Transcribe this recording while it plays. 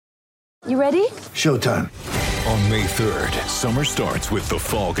You ready? Showtime. On May 3rd, summer starts with The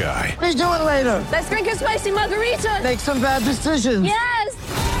Fall Guy. Let's do it later. Let's drink a spicy margarita. Make some bad decisions. Yes.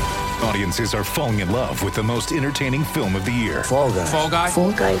 Audiences are falling in love with the most entertaining film of the year. Fall Guy. Fall Guy?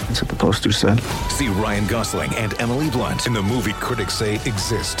 Fall Guy. That's what the poster said. See Ryan Gosling and Emily Blunt in the movie critics say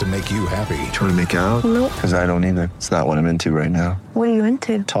exists to make you happy. Trying to make it out? Nope. Because I don't either. It's not what I'm into right now. What are you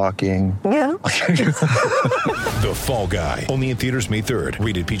into? Talking. Yeah. The Fall Guy. Only in theaters May 3rd.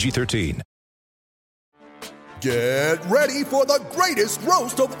 Rated PG-13. Get ready for the greatest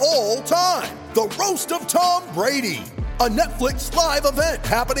roast of all time. The Roast of Tom Brady. A Netflix live event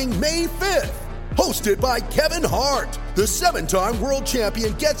happening May 5th. Hosted by Kevin Hart. The 7-time world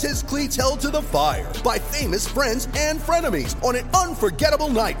champion gets his cleats held to the fire by famous friends and frenemies on an unforgettable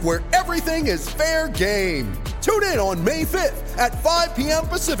night where everything is fair game. Tune in on May 5th at 5 p.m.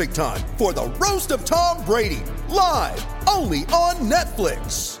 Pacific time for the Roast of Tom Brady. Live only on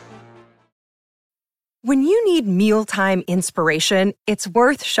Netflix. When you need mealtime inspiration, it's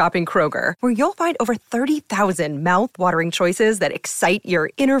worth shopping Kroger, where you'll find over 30,000 mouth-watering choices that excite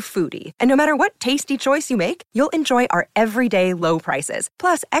your inner foodie. And no matter what tasty choice you make, you'll enjoy our everyday low prices,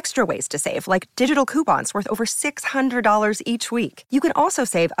 plus extra ways to save, like digital coupons worth over $600 each week. You can also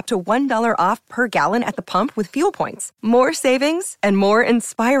save up to $1 off per gallon at the pump with fuel points. More savings and more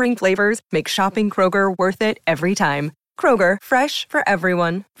inspiring flavors make shopping Kroger worth it every time. Kroger, fresh for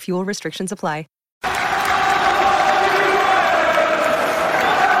everyone. Fuel restrictions apply.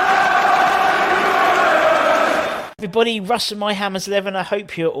 Everybody, Russ and my Hammers 11, I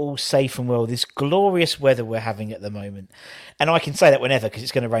hope you're all safe and well. This glorious weather we're having at the moment. And I can say that whenever, because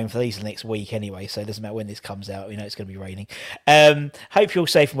it's going to rain for at least the next week anyway, so it doesn't matter when this comes out, you know it's going to be raining. Hope you're all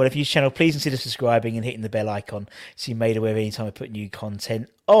safe and well. If you're new to the channel, please consider subscribing and hitting the bell icon so you're made aware of any time I put new content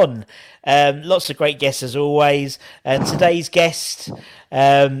on. Lots of great guests as always. Today's guest,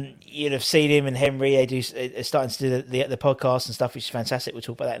 you'll have seen him and Henry. They're starting to do the podcast and stuff, which is fantastic. We'll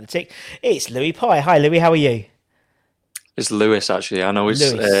talk about that in a tick. It's Louis Pye. Hi, Louis. How are you? It's Lewis, actually. I know it's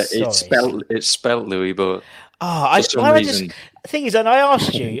spelt Louis, but for some reason. The thing is, and I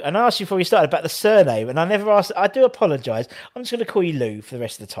asked you before we started about the surname, and I never asked. I do apologise. I'm just going to call you Lou for the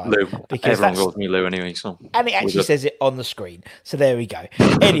rest of the time. Lou. Everyone calls me Lou anyway. So. And it actually says it on the screen. So there we go.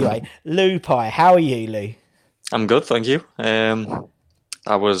 Anyway, Lou Pye. How are you, Lou? I'm good, thank you.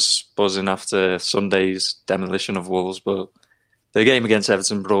 I was buzzing after Sunday's demolition of Wolves, but the game against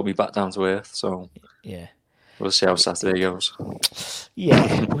Everton brought me back down to earth. So yeah. We'll see how Saturday goes.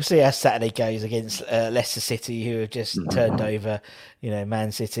 Yeah, we'll see how Saturday goes against Leicester City, who have just turned over,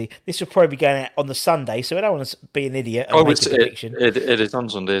 Man City. This will probably be going out on the Sunday, so I don't want to be an idiot and make a prediction. It is on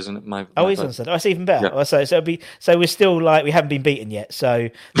Sunday, isn't it? It's on Sunday. Oh, it's even better. Yeah. So we're still we haven't been beaten yet, so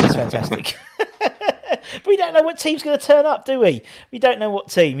that's fantastic. But we don't know what team's going to turn up, do we? We don't know what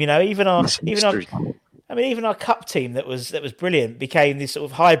team. Even our cup team that was brilliant became this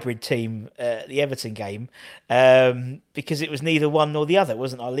sort of hybrid team at the Everton game because it was neither one nor the other. It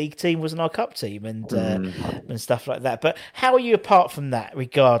wasn't our league team, wasn't our cup team, and stuff like that. But how are you apart from that?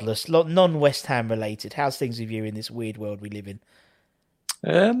 Regardless, non-West Ham related, how's things with you in this weird world we live in?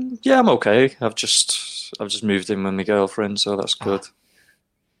 Yeah, I'm okay. I've just moved in with my girlfriend, so that's good.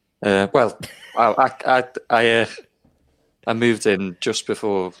 I moved in just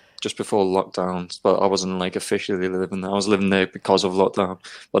before lockdown, but I wasn't officially living there. I was living there because of lockdown,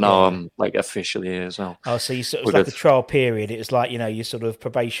 but now I'm officially here as well. Oh, so it was like a trial period. It was your sort of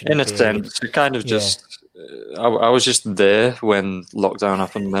probation. In a sense, it kind of just. I was just there when lockdown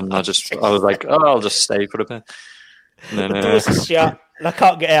happened, and I was like, oh, I'll just stay for a bit. And then, the doors are shut, and I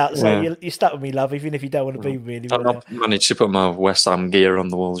can't get out. So you're stuck with me, love, even if you don't want to be with me anymore. I've not managed to put my West Ham gear on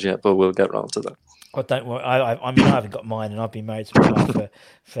the walls yet, but we'll get around to that. Oh, don't worry. I haven't got mine, and I've been married to my wife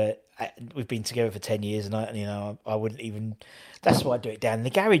for we've been together for 10 years, and I wouldn't even. That's why I do it down in the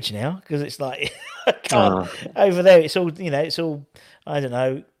garage now, because it's I can't. Over there, it's all it's all I don't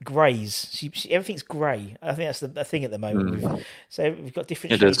know, greys. Everything's grey. I think that's the thing at the moment. So we've got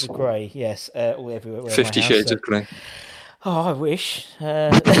different shades of grey. Yes, all everywhere. 50 Shades of Grey. Oh, I wish.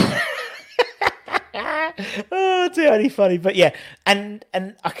 Oh, too only funny, but yeah, and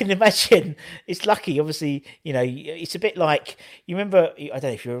I can imagine it's lucky. Obviously, it's a bit like you remember. I don't know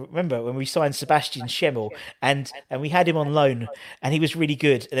if you remember when we signed Sebastian Schemmel, and we had him on loan, and he was really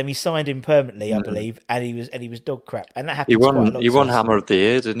good, and then we signed him permanently, I believe, and he was dog crap, and that happened. He won Hammer of the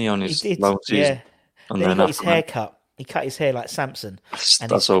Year, didn't he? On his loan season, yeah. And then he got his hair cut. He cut his hair like Samson.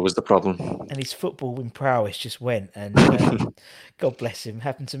 That's always the problem. And his football prowess just went. And God bless him.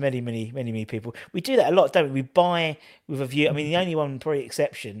 Happened to many, many, many, many people. We do that a lot, don't we? We buy with a view. I mean, the only one probably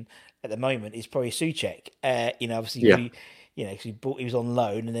exception at the moment is probably Souček. Obviously, because he was on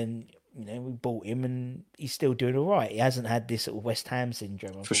loan, and then we bought him and he's still doing all right. He hasn't had this sort of West Ham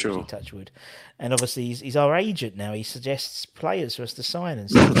syndrome, For sure. touch wood. And obviously he's our agent now. He suggests players for us to sign and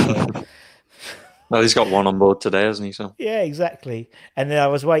stuff. So. Well, he's got one on board today, hasn't he? So Yeah, exactly. And then I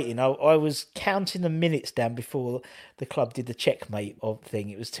was waiting. I was counting the minutes down before the club did the checkmate thing.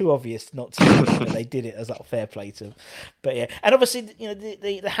 It was too obvious not to do it, but they did it. I was like, fair play to them. But yeah, and obviously,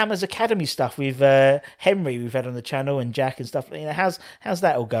 the Hammers Academy stuff with Henry we've had on the channel and Jack and stuff. How's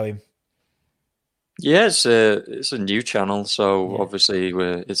that all going? yeah, it's a new channel, so obviously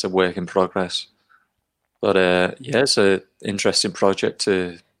it's a work in progress. But yeah, it's an interesting project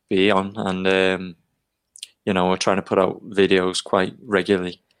to be on, and we're trying to put out videos quite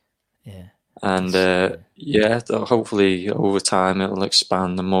regularly. Yeah. And hopefully over time it'll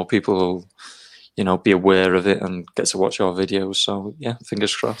expand and more people will, be aware of it and get to watch our videos. So yeah,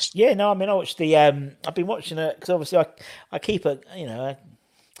 fingers crossed. Yeah, no, I mean, I watched I've been watching it because obviously I keep a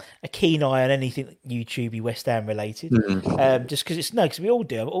keen eye on anything YouTube West Ham related. Just because because we all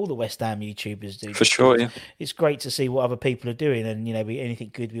do, all the West Ham YouTubers do. For sure, yeah. It's great to see what other people are doing, and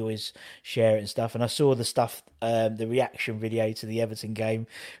anything good, we always share it and stuff. And I saw the stuff, the reaction video to the Everton game,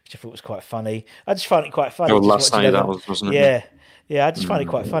 which I thought was quite funny. I just find it quite funny. Last night that wasn't it? Yeah. Yeah, I just find it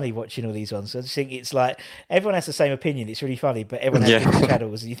quite funny watching all these ones. I just think it's like everyone has the same opinion. It's really funny, but everyone has different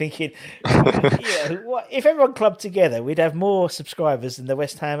channels. And you're thinking, what if everyone clubbed together, we'd have more subscribers than the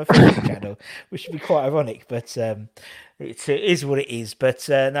West Ham official channel, which would be quite ironic. But it is what it is. But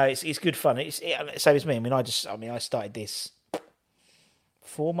no, it's good fun. Same as me. I mean, I started this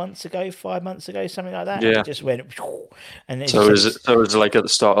 4 months ago, 5 months ago, something like that. Yeah. It just went, and So it was like at the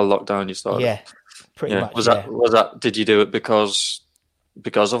start of lockdown you started? Yeah. Pretty much. Was that? Did you do it because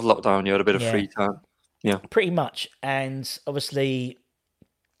of lockdown? You had a bit of free time. Yeah, pretty much. And obviously,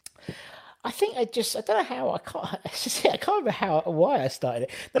 I think I don't know how I can't remember why I started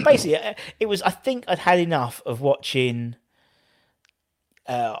it. But basically, it was. I think I'd had enough of watching.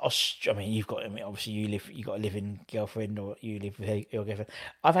 Obviously, you got a living girlfriend, or you live with your girlfriend.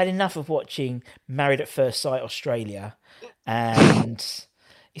 I've had enough of watching Married at First Sight Australia, and.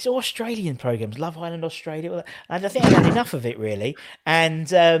 It's all Australian programs, Love Island Australia, and I think I had enough of it really.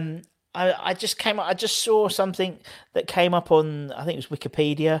 And I just saw something that came up on, I think it was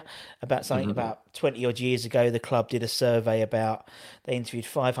Wikipedia, about something about 20 odd years ago. The club did a survey they interviewed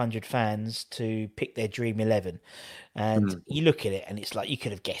 500 fans to pick their dream 11, and you look at it and it's like you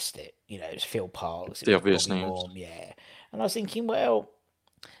could have guessed it. It was Phil Parkes, the obvious names, yeah. And I was thinking, well,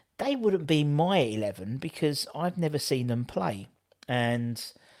 they wouldn't be my 11 because I've never seen them play. And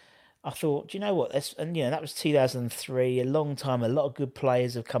I thought, do you know what? That was 2003, a long time. A lot of good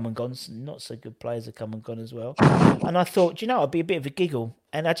players have come and gone. Some not so good players have come and gone as well. And I thought, do you know, it'd be a bit of a giggle.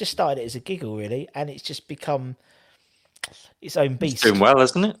 And I just started it as a giggle, really. And it's just become its own beast. It's doing well,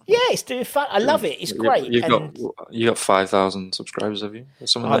 isn't it? Yeah, it's doing fun. I love it. It's great. You got 5,000 subscribers, have you? Or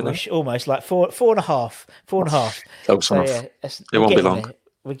something like that? Almost like four and a half. Close enough. Yeah, it won't be long.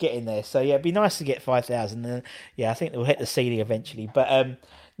 We're getting there. So yeah, it'd be nice to get 5,000. And I think we'll hit the ceiling eventually. But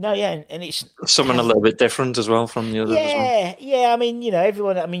no, yeah, and it's something a little bit different as well from the others. Yeah. I mean,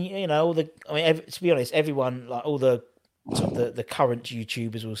 everyone. I mean, to be honest, everyone, like all the sort of the current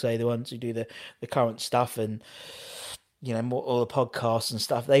YouTubers will say, the ones who do the current stuff and more all the podcasts and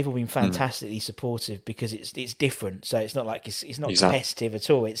stuff. They've all been fantastically supportive because it's different. So it's not like it's not competitive at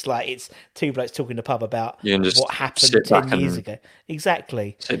all. It's like it's two blokes talking in the pub about what happened 10 years ago.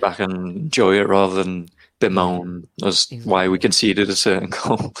 Exactly. Sit back and enjoy it rather than bemoan why we conceded a certain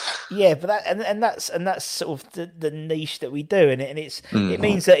goal. Yeah, but that's sort of the niche that we do, and it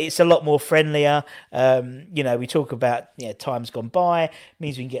means that it's a lot more friendlier. We talk about times gone by. It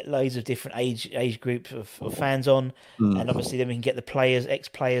means we can get loads of different age groups of fans on, and obviously then we can get the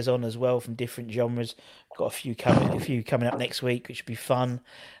ex-players on as well from different genres. We've got a few coming up next week, which should be fun.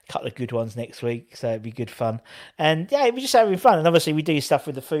 A couple of good ones next week, so it'd be good fun. And yeah, we're just having fun. And obviously we do stuff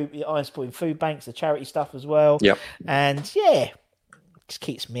with the Iron Sporting food banks, the charity stuff as well. Yep. And yeah, just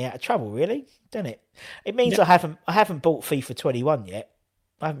keeps me out of trouble, really, doesn't it? It means I haven't bought FIFA 21 yet.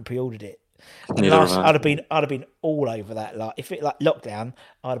 I haven't pre-ordered it. I'd have been all over that. Like if it lockdown,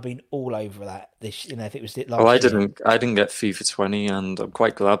 I'd have been all over that. If it was last year. I didn't get FIFA 20, and I'm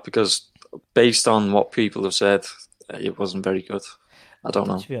quite glad because based on what people have said, it wasn't very good. I don't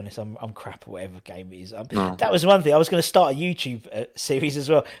know. To be honest, I'm crap at whatever game it is. No. That was one thing. I was going to start a YouTube series as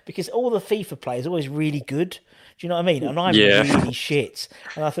well because all the FIFA players are always really good. Do you know what I mean? And I'm really shit.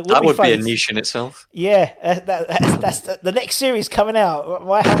 And I thought that would be a niche in itself. Yeah, that's the next series coming out.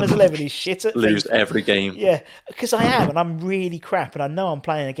 My Hammers 11 is shit at lose FIFA. every game. Yeah, because I am, and I'm really crap, and I know I'm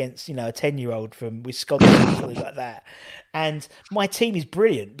playing against a 10-year-old from Wisconsin or something like that. And my team is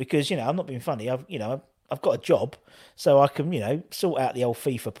brilliant because I'm not being funny. I've got a job, so I can sort out the old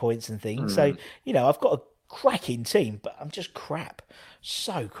FIFA points and things. So I've got a cracking team, but I'm just crap,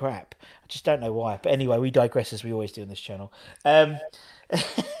 so crap. I just don't know why. But anyway, we digress as we always do on this channel.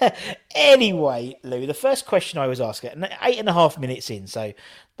 Anyway, Lou, the first question I was asking, 8.5 minutes in, so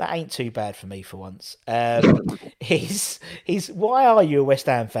that ain't too bad for me for once. Is why are you a West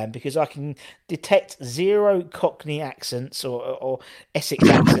Ham fan? Because I can detect zero Cockney accents or Essex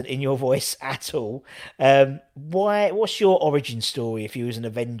accent in your voice at all. Why? What's your origin story? If you was an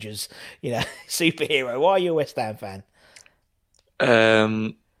Avengers, superhero, why are you a West Ham fan?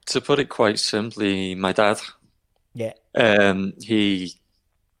 To put it quite simply, my dad. Yeah.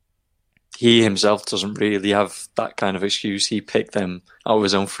 He himself doesn't really have that kind of excuse. He picked them out of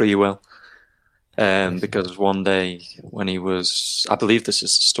his own free will. Because one day when he was, I believe this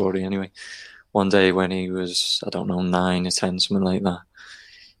is the story anyway, one day when he was, 9 or 10, something like that,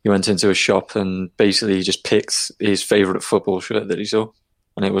 he went into a shop and basically just picked his favourite football shirt that he saw,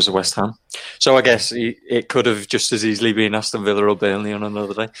 and it was a West Ham. So I guess it could have just as easily been Aston Villa or Burnley on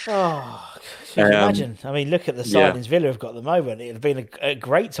another day. Oh, can you imagine? I mean, look at the signings Villa have got at the moment. It would have been a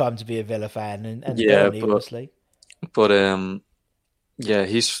great time to be a Villa fan, and Burnley, obviously. But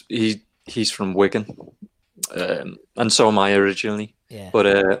he's from Wigan, and so am I originally. Yeah.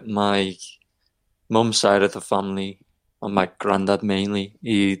 But my mum's side of the family, and my granddad mainly,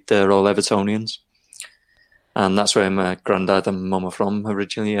 they're all Evertonians. And that's where my granddad and mum are from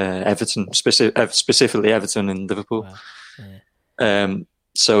originally, Everton, specifically Everton in Liverpool. Wow. Yeah.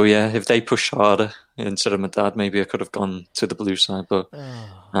 So yeah, if they pushed harder instead of my dad, maybe I could have gone to the blue side. But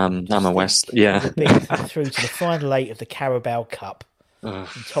I'm a West. Yeah, through to the final 8 of the Carabao Cup, on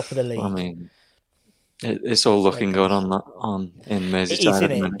top of the league. I mean, it's all looking good in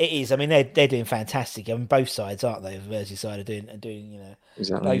Merseyside. It is. I mean, they're doing fantastic. I mean, both sides, aren't they? Merseyside are doing.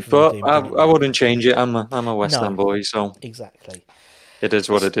 Exactly. But I wouldn't change it. I'm a West Ham boy, so exactly. It is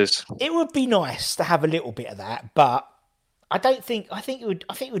what it is. It would be nice to have a little bit of that, but I think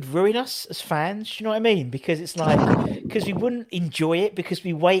it would ruin us as fans. You know what I mean? Because it's because we wouldn't enjoy it because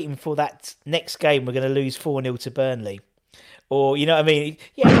we're waiting for that next game. We're going to lose 4-0 to Burnley, or you know what I mean?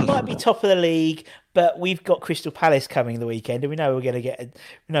 Yeah, we might be top of the league, but we've got Crystal Palace coming the weekend, and we know we're going to get.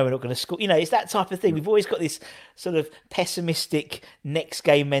 We know we're not going to score. It's that type of thing. We've always got this sort of pessimistic next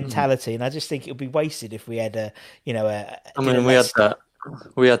game mentality, and I just think it would be wasted if we had we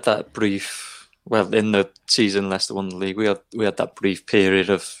had that brief. Well, in the season Leicester won the league, we had that brief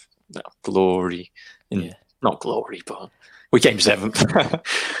period of glory. Not glory, but we came 7th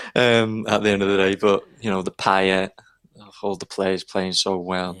at the end of the day. But the Payet, all the players playing so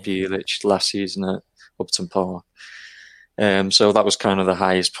well. Bielich last season at Upton Park. So that was kind of the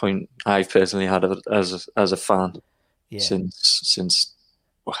highest point I've personally had as a fan since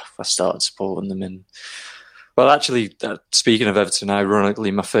I started supporting them. And well, actually, speaking of Everton, ironically,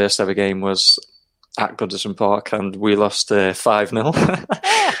 my first ever game was at Goodison Park, and we lost 5-0.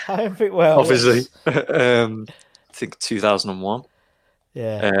 I think obviously, I think 2001.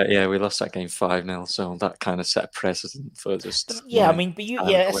 Yeah, we lost that game 5-0, so that kind of set a precedent for just. Yeah, I mean, but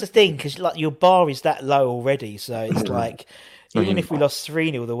that's the thing because your bar is that low already, so it's like even if we lost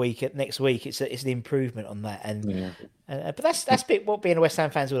 3-0 next week, it's an improvement on that, but that's what being a West Ham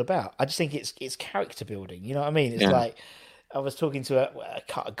fan is all about. I just think it's character building. You know what I mean? It's like I was talking to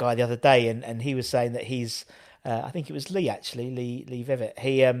a guy the other day, and he was saying that he's. I think it was Lee Vevitt.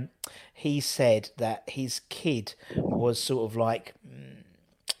 He said that his kid was sort of like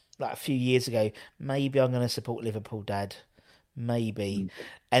a few years ago. Maybe I'm going to support Liverpool, Dad. Maybe,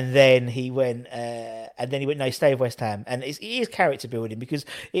 and then he went. No, stay with West Ham, and it is character building because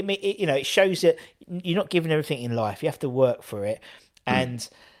it shows that you're not given everything in life. You have to work for it, and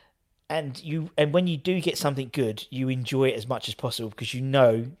when you do get something good, you enjoy it as much as possible because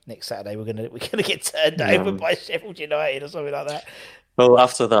next Saturday we're gonna get turned over by Sheffield United or something like that. Well,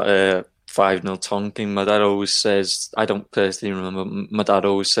 after that 5-0 tonking, my dad always says, I don't personally remember, my dad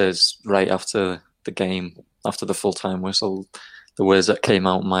always says right after the game, after the full-time whistle, the words that came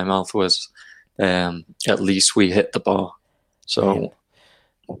out of my mouth was, at least we hit the bar. So,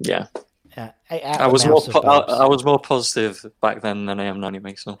 yeah. I was more positive back then than I am now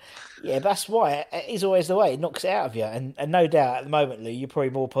anyway. So yeah, that's why it is always the way. It knocks it out of you, and no doubt at the moment, Lou, you're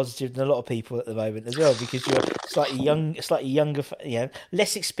probably more positive than a lot of people at the moment as well, because you're slightly younger,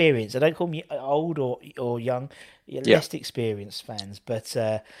 less experienced. I don't call me old or young. You're less experienced fans, but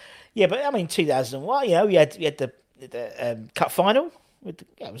but I mean, 2001, we had the cup final. It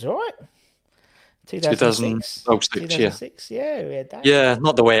was all right. 2006, 2006, yeah, we had that. Yeah,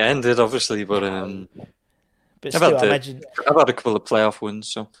 not the way it ended, obviously, but still, I imagine I've had a couple of playoff wins,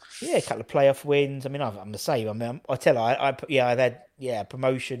 so yeah, a couple of playoff wins. I mean, I'm the same. I mean, I tell you, I've had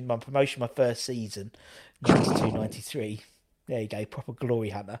promotion. My first season, 92-93. There you go, proper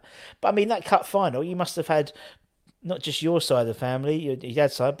glory hunter. But I mean, that cup final, you must have had not just your side of the family, your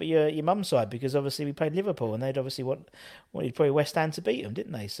dad's side, but your mum's side, because obviously we played Liverpool, and they'd obviously wanted probably West Ham to beat them,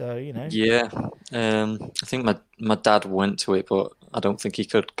 didn't they? So Yeah, I think my dad went to it, but I don't think he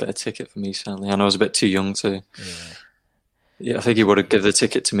could get a ticket for me. Sadly, I know I was a bit too young to. Yeah, I think he would have given the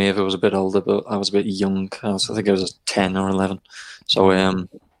ticket to me if I was a bit older, but I was a bit young. I think I was 10 or 11. So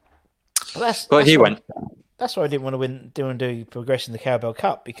but he went. That's why I didn't want to do progression in the Carabao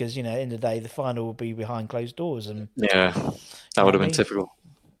Cup, because at the end of the day the final would be behind closed doors, and yeah, that would have been typical.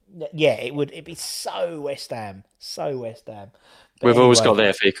 Yeah, it would. It'd be so West Ham. But We've always got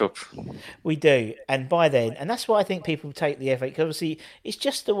the FA Cup. We do, and by then, and that's why I think people take the FA Cup. Obviously, it's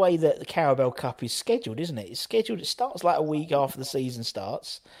just the way that the Carabao Cup is scheduled, isn't it? It's scheduled. It starts like a week after the season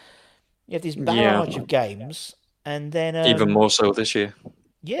starts. You have this barrage of games, and then even more so this year.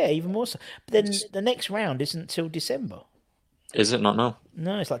 Yeah, even more so. But then the next round isn't until December. Is it not? No.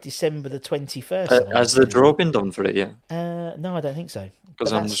 No, it's like December the 21st. Has the draw been done for it yet? No, I don't think so.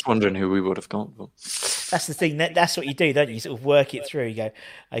 Because I'm just wondering who we would have got. But that's the thing. That's what you do, don't you? You sort of work it through. You go,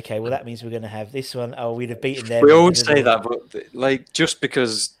 okay, well, that means we're going to have this one. Oh, we'd have beaten them. We always say that, but just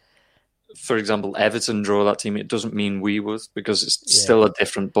because, for example, Everton draw that team, it doesn't mean we would, because it's still a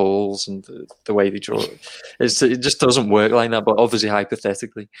different balls and the way they draw it. It just doesn't work like that. But obviously,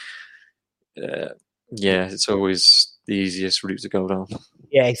 hypothetically, it's always the easiest route to go down.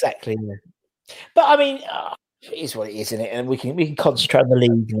 Yeah, exactly. Yeah. But I mean, it is what it is, isn't it? And we can concentrate on the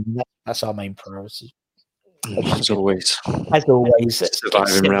league, and that's our main priority. As always,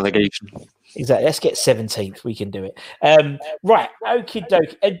 surviving relegation. Exactly. Let's get 17th. We can do it. Right. Okie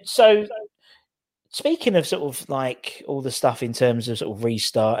dokie. And so, speaking of sort of like all the stuff in terms of sort of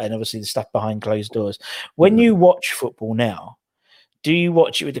restart and obviously the stuff behind closed doors, when you watch football now, do you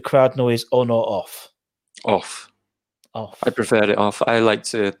watch it with the crowd noise on or off? Off. I prefer it off. I like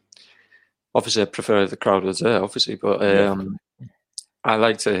to. Obviously, I prefer the crowd was there, obviously, but I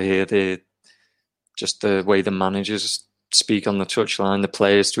like to hear the way the managers speak on the touchline, the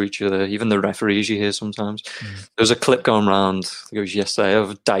players to each other, even the referees you hear sometimes. There was a clip going around, I think it was yesterday,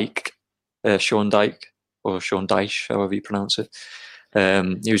 of Sean Dyche, or Sean Dyche, however you pronounce it.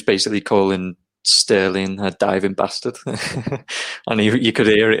 He was basically calling Sterling a diving bastard. And you could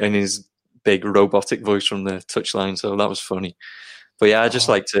hear it in his big robotic voice from the touchline, so that was funny. But yeah, I just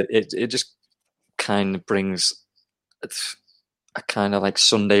like to, it just kind of brings a kind of like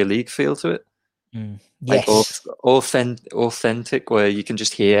Sunday League feel to it. Like authentic, where you can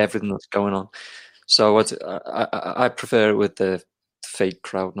just hear everything that's going on. So I prefer it with the fake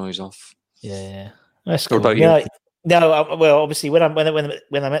crowd noise off. Yeah, that's cool. What about you? No, well, obviously when I'm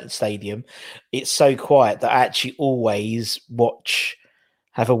at the stadium, it's so quiet that I actually always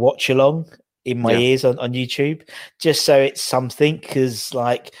have a watch along in my ears on YouTube, just so it's something. Because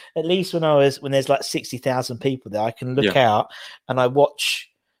like at least when there's like 60,000 people there, I can look out and I watch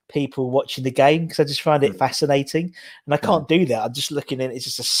people watching the game, because I just find it fascinating. And I can't do that. I'm just looking at it's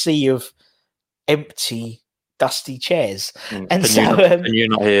just a sea of empty, dusty chairs. And can you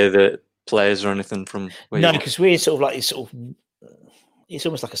not hear the players or anything from? No, because we're sort of like it's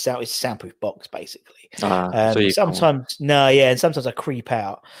almost like it's a soundproof box, basically. Sometimes and sometimes I creep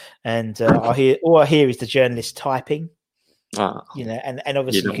out, and all I hear is the journalist typing. And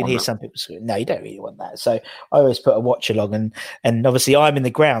obviously you can hear some people scream. No, you don't really want that. So I always put a watch along, and obviously I'm in the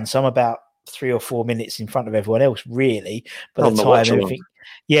ground, so I'm about 3 or 4 minutes in front of everyone else, really. By the time everything,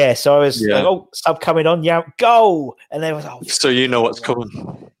 so I was like, sub coming on, go, and they was so you know what's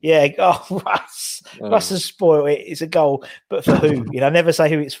coming. Russ has spoiled it. It's a goal, but for who? Never say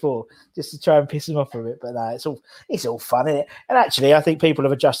who it's for, just to try and piss them off a bit. But no, it's all fun, isn't it? And actually, I think people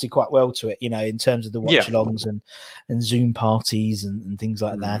have adjusted quite well to it. In terms of the watch-alongs and Zoom parties and things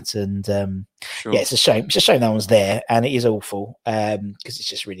like that. And it's a shame. It's a shame no one's there, and it is awful because it's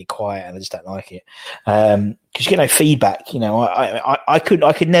just really quiet, and I just don't like it. Because you get no feedback. I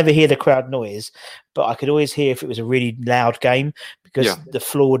could never hear the crowd noise, but I could always hear if it was a really loud game because the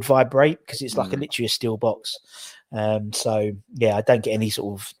floor would vibrate because it's like literally a steel box. So yeah, I don't get any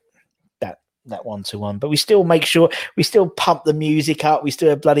sort of that 1-to-1, but we still make sure we still pump the music up. We still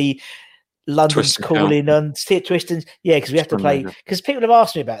have bloody London's calling on Twiston, because we have to play. Because people have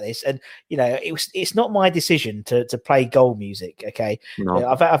asked me about this, and it's not my decision to play goal music. Okay, no.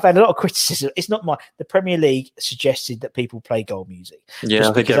 I've had a lot of criticism. It's not the Premier League suggested that people play goal music. Yeah,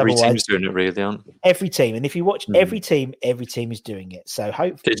 I think every team's doing it, really, aren't they? Every team, and if you watch every team is doing it. So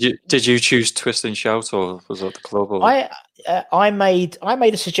hopefully, did you choose Twist and Shout, or was it the club? Or... I made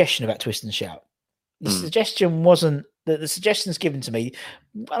a suggestion about Twist and Shout. The suggestion wasn't. The suggestions given to me,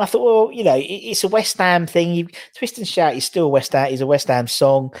 and I thought, well, it's a West Ham thing. Twist and Shout is still West Ham. Is a West Ham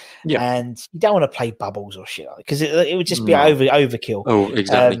song, and you don't want to play Bubbles or shit because it would just be overkill. Oh,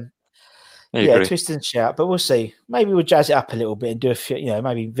 exactly. Twist and Shout, but we'll see. Maybe we'll jazz it up a little bit and do a few,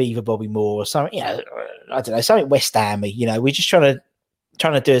 maybe Viva Bobby Moore or something. I don't know, something West Ham-y. We're just trying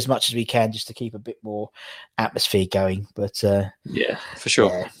to do as much as we can just to keep a bit more atmosphere going. But for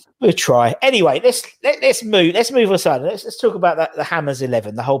sure. Yeah. We'll try. Anyway, let's move aside. Let's talk about the Hammers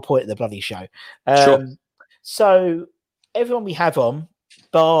 11, the whole point of the bloody show. Sure. So everyone we have on,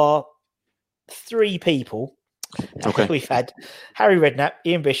 bar 3 people. Okay. We've had Harry Redknapp,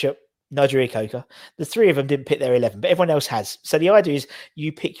 Ian Bishop, Nigel Coker. The 3 of them didn't pick their 11, but everyone else has. So the idea is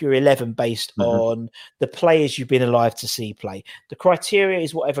you pick your 11 based on the players you've been alive to see play. The criteria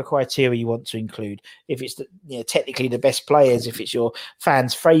is whatever criteria you want to include. If it's technically the best players, if it's your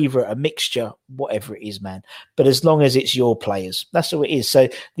fans' favourite, a mixture, whatever it is, man. But as long as it's your players, that's all it is. So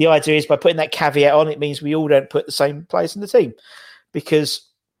the idea is by putting that caveat on, it means we all don't put the same players in the team. Because,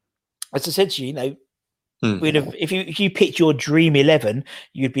 as I said to you, if you picked your dream 11,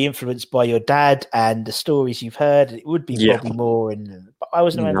 you'd be influenced by your dad and the stories you've heard. It would be Bobby Moore, but I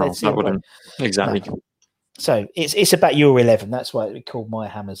wasn't around that wouldn't exactly. No. So it's about your 11. That's why we call my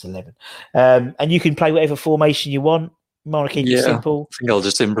Hammers 11. And you can play whatever formation you want. You want to keep it simple. I think I'll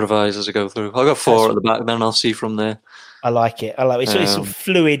just improvise as I go through. I've got 4 at the back, then I'll see from there. I like it. It's sort of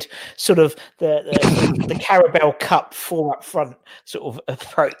fluid, sort of the Carabao Cup 4 up front sort of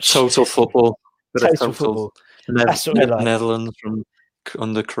approach. Total football. Total football. That's what we like. Netherlands from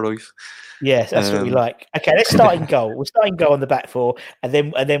under Cruyff. Yes, that's what we like. Okay, let's start in goal. We'll start in goal on the back 4, and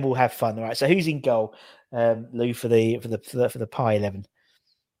then we'll have fun. All right. So who's in goal, Lou, for the Pie 11?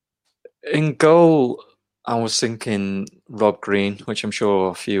 In goal, I was thinking Rob Green, which I'm sure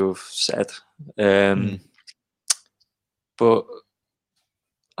a few have said, but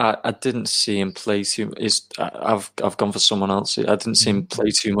I didn't see him play too. I've gone for someone else. I didn't see him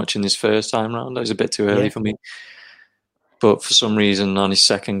play too much in his first time round. It was a bit too early for me. But for some reason, on his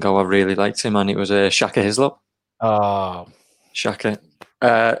second go, I really liked him, and it was Shaka Hislop. Oh, Shaka.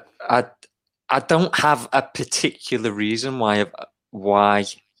 I don't have a particular reason why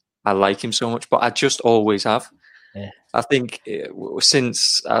I like him so much, but I just always have. Yeah. I think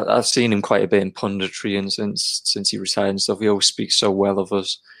since I've seen him quite a bit in punditry, and since he retired and stuff, he always speaks so well of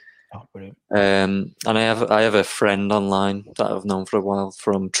us. Oh, brilliant. And I have a friend online that I've known for a while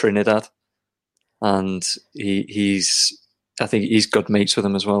from Trinidad, and I think he's good mates with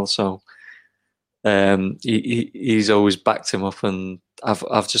him as well. So he's always backed him up, and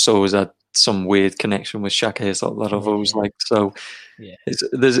I've just always had some weird connection with Shaka Hislop that I've always liked. So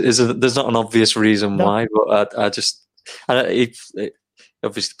there's not an obvious reason why, but he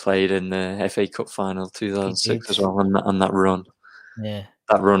obviously played in the FA Cup final 2006 as well, and that run. Yeah.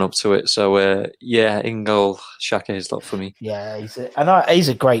 That run up to it. So, in goal, Shaka Hislop for me. Yeah, he's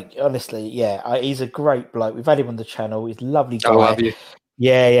a great, honestly, he's a great bloke. We've had him on the channel. He's a lovely guy. Oh, have you?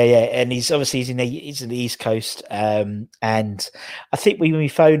 Yeah. And he's obviously he's in the East Coast. And I think when we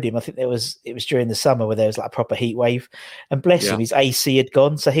phoned him, I think it was during the summer where there was like a proper heat wave. And bless him, his AC had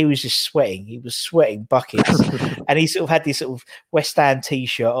gone, so he was just sweating. He was sweating buckets, and he sort of had this sort of West Ham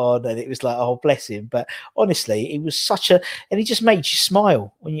t-shirt on, and it was like, oh, bless him. But honestly, he was and he just made you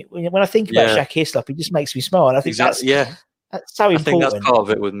smile when I think about Shaka Hislop. He just makes me smile, and I think that's so important. I think that's part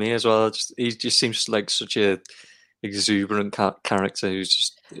of it with me as well. He just seems like such a exuberant character who's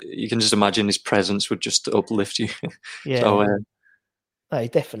just, you can just imagine his presence would just uplift you. Yeah. So, no,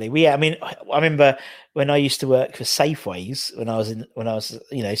 definitely. I mean, I remember when I used to work for Safeways when I was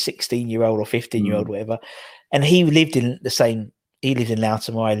 16-year-old or 15-year-old, whatever, and he lived in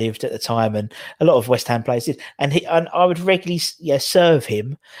Loughton where I lived at the time, and a lot of West Ham players did, and I would regularly serve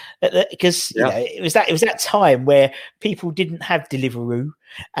him because it was that time where people didn't have Deliveroo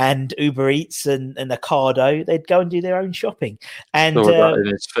and Uber Eats and Ocado. They'd go and do their own shopping. And in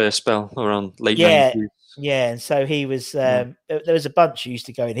his first spell around late 90s. Yeah, and so he was. There was a bunch who used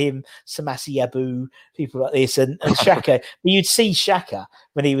to go in. Him, Samasi Yabu, people like this, and Xhaka. But you'd see Xhaka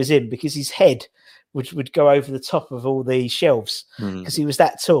when he was in because his head would go over the top of all the shelves because he was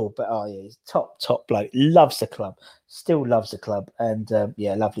that tall. But he's top bloke. Loves the club. Still loves the club, and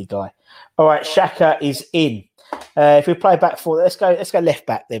lovely guy. All right, Xhaka is in. If we play back four, let's go left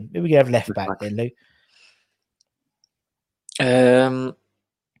back then. Maybe we can have left back then, Lou.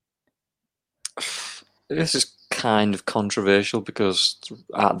 This is kind of controversial because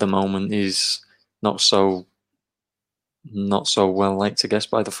at the moment he's not so well liked, I guess,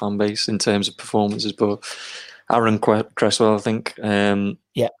 by the fan base in terms of performances. But Aaron Cresswell, I think, in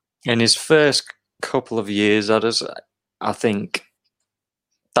his first couple of years at us, I think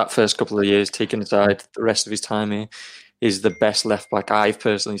that first couple of years, taken aside the rest of his time here, is the best left back I've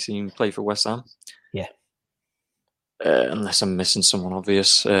personally seen play for West Ham. Yeah. Unless I'm missing someone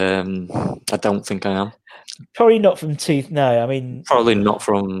obvious. I don't think I am. Probably not from No, I mean... Probably not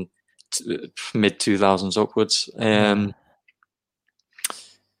from mid-2000s upwards. I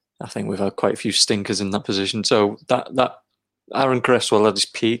think we've had quite a few stinkers in that position. So that Aaron Cresswell at his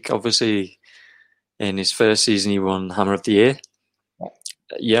peak, obviously, in his first season, he won Hammer of the Year.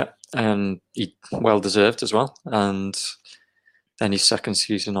 Yeah, and he well-deserved as well. And then his second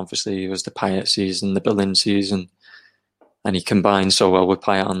season, obviously, was the Payet season, the Berlin season. And he combined so well with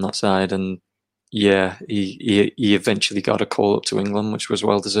Payet on that side. And yeah, he eventually got a call up to England, which was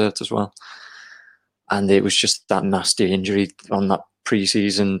well-deserved as well. And it was just that nasty injury on that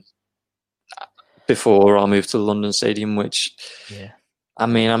pre-season before I moved to the London Stadium, which, I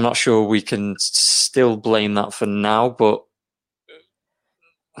mean, I'm not sure we can still blame that for now, but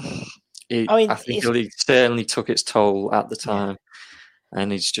I think it certainly took its toll at the time.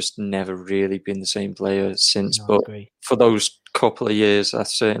 And he's just never really been the same player since. But for those couple of years, I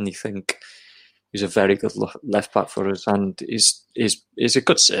certainly think he's a very good left back for us, and is a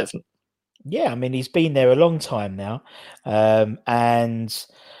good servant. Yeah, I mean, he's been there a long time now, and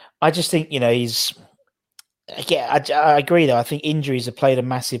I just think he's. Yeah, I agree though. I think injuries have played a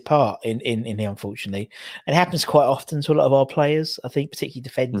massive part in him, unfortunately, and it happens quite often to a lot of our players. I think, particularly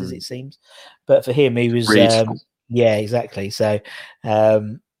defenders, it seems. But for him, he was. Yeah, exactly. So I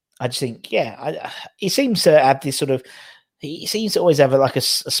just think, he seems to have this sort of. He seems to always have a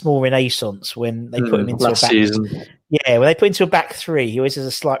small renaissance when they put him into last a back. Season. Yeah, when they put him into a back three, he always has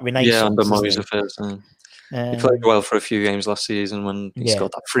a slight renaissance. Yeah, under Moyes first. He played well for a few games last season when he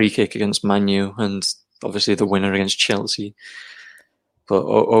got that free kick against Man U and obviously the winner against Chelsea. But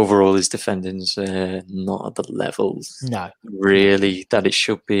overall, his defending's not at the level really that it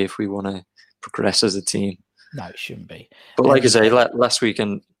should be if we want to progress as a team. No, it shouldn't be. But like I say, last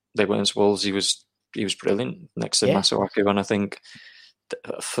weekend they went into Wolves. He was brilliant next to Masuaku, and I think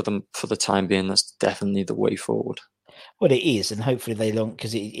for the time being, that's definitely the way forward. Well, it is, and hopefully they don't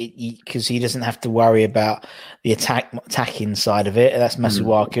because he doesn't have to worry about the attacking side of it. That's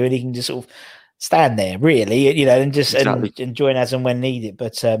Masuaku, and he can just sort of stand there, really, and just and join as and when needed.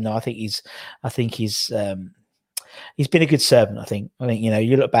 But no, I think he's been a good servant. I think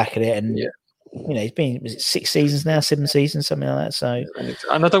you look back at it and. Yeah. He's been 6 seasons now, 7 seasons, something like that. So,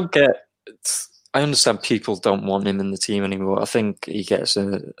 and I understand people don't want him in the team anymore. I think he gets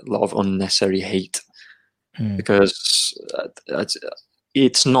a lot of unnecessary hate because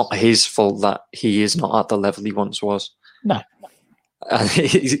it's not his fault that he is not at the level he once was. No,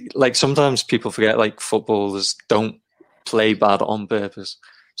 and sometimes people forget footballers don't play bad on purpose.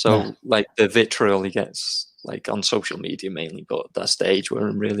 So the vitriol he gets on social media mainly, but that's the age we're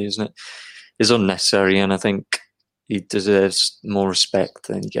in, really, isn't it? Is unnecessary, and I think he deserves more respect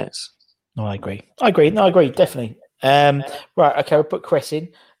than he gets. No, I agree. No, I agree, definitely. Right, okay, we'll put Cress in.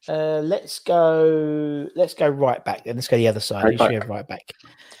 Let's go right back then. Let's go the other side. Right back.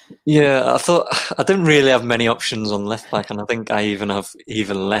 Yeah, I thought I didn't really have many options on left back, and I think I even have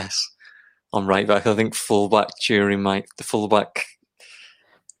even less on right back. I think fullback during the fullback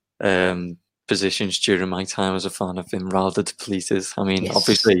positions during my time as a fan have been rather depleted. I mean,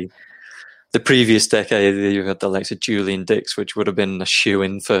 obviously. The previous decade, you had the likes of Julian Dix, which would have been a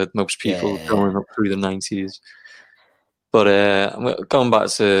shoo-in for most people growing up through the 90s. But going back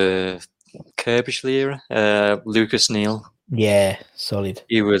to Kirbishley era, Lucas Neal. Yeah, solid.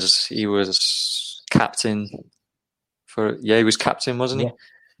 He was captain he was captain, wasn't he?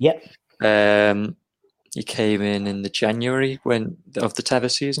 Yep. He came in the January of the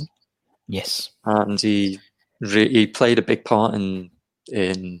Tevez season. Yes. And he played a big part in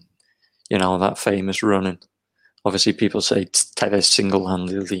that famous running. Obviously, people say Tevez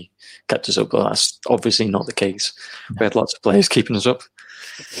single-handedly kept us up, but that's obviously not the case. We had lots of players keeping us up.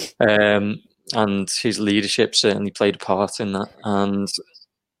 and his leadership certainly played a part in that. And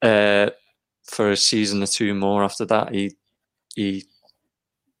for a season or two more after that, he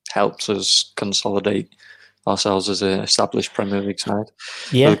helped us consolidate ourselves as an established Premier League side.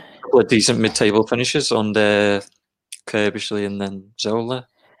 Yeah, a couple of decent mid-table finishes under Kirbishley and then Zola.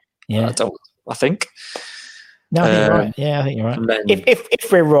 yeah. I think. No, I think you're right. Yeah, I think you're right. Then,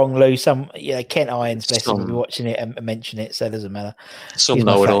 if we're wrong, Lou, Kent Irons, bless him, will be watching it and mention it, so it doesn't matter. Some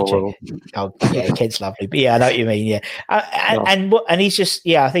know it all. Oh, yeah, Kent's lovely, but yeah, I know what you mean. Yeah, and he's just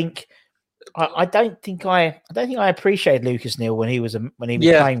I think I don't think I appreciated Lucas Neal when he was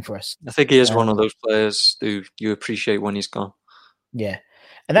playing for us. I think he is one of those players who you appreciate when he's gone. Yeah,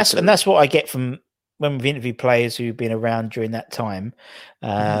 and that's what I get from when we've interviewed players who've been around during that time.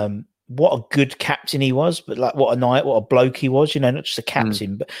 What a good captain he was, but like what a bloke he was, not just a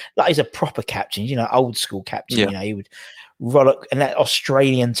captain, but like he's a proper captain, old school captain. Yeah. He would rollick, and that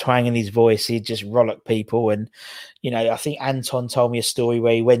Australian twang in his voice, he'd just rollick people. And I think Anton told me a story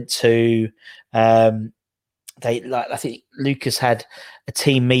where he went to I think Lucas had a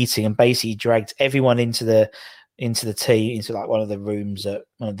team meeting and basically dragged everyone into the team, into like one of the rooms at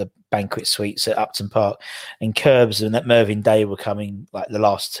one of the banquet suites at Upton Park, and Curbs and that Mervyn Day were coming, like the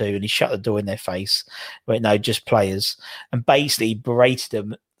last two, and he shut the door in their face. Went, no, just players, and basically berated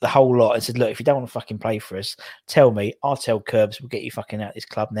them the whole lot and said, look, if you don't want to fucking play for us, tell me, I'll tell Curbs, we'll get you fucking out of this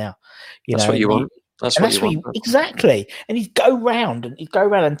club now. That's what you want. That's what you want. Exactly. And he'd go round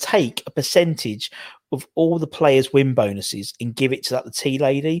and take a percentage of all the players' win bonuses and give it to like the tea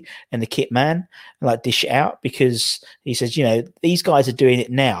lady and the kit man and like dish it out, because he says, these guys are doing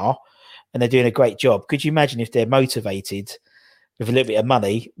it now and they're doing a great job. Could you imagine if they're motivated with a little bit of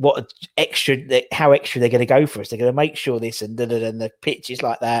money, how extra they're going to go for us? They're going to make sure this and the pitch is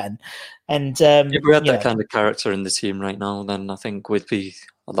like that. And if we had that kind of character in the team right now, then I think we'd be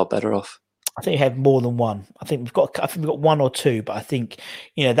a lot better off. I think we have more than one. I think we've got one or two, but I think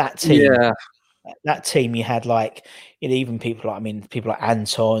that team. Yeah. That team, you had like even people like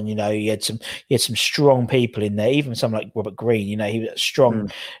Anton. You had some strong people in there. Even someone like Robert Green. he was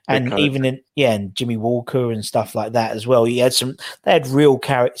strong, and even and Jimmy Walker and stuff like that as well. They had real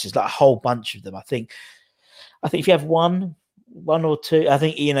characters, like a whole bunch of them. I think if you have one or two, I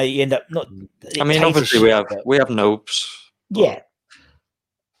think you end up not. I mean, obviously we have Nobes. Yeah.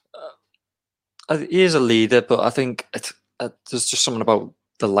 He is a leader, but I think there's just something about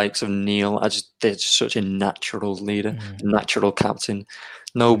the likes of Neil. They're just such a natural leader, a natural captain.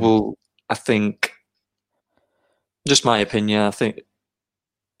 Noble, I think, just my opinion, I think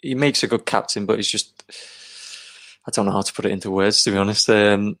he makes a good captain, but he's just, I don't know how to put it into words, to be honest.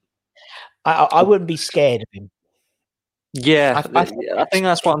 I wouldn't be scared of him. Yeah, I think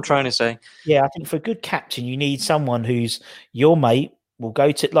that's what I'm trying to say. Yeah, I think for a good captain, you need someone who's your mate, will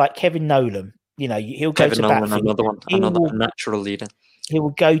go to, like Kevin Nolan. He'll go to bat for you. Another natural leader. He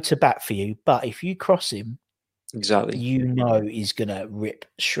will go to bat for you, but if you cross him, exactly, he's going to rip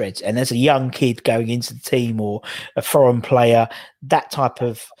shreds. And as a young kid going into the team or a foreign player, that type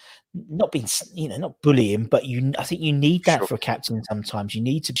of not being, not bullying, but I think you need that for a captain. Sometimes you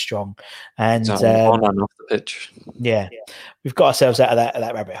need to be strong. And on and off the pitch. Yeah, we've got ourselves out of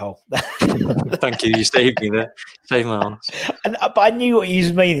that rabbit hole. Thank you. You saved me there. Saved my arms. But I knew what he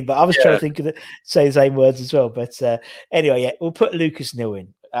was meaning, but I was trying to think of say the same words as well. But anyway, we'll put Lucas Neal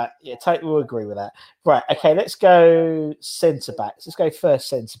in. We'll agree with that. Right. Okay. Let's go centre backs. Let's go first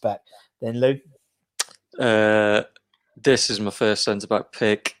centre back. Then Lou. This is my first centre back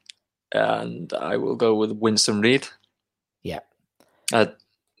pick, and I will go with Winston Reid. Yeah.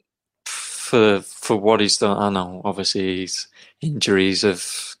 For what he's done, I know obviously his injuries have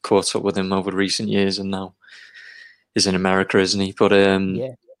caught up with him over recent years, and now he's in America, isn't he? But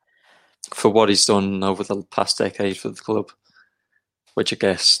for what he's done over the past decade for the club, which I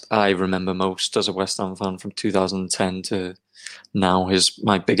guess I remember most as a West Ham fan from 2010 to now, is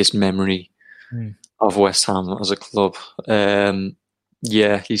my biggest memory of West Ham as a club.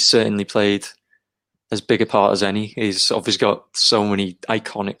 He's certainly played as big a part as any. He's obviously got so many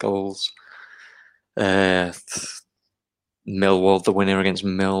iconic goals. Millwall, the winner against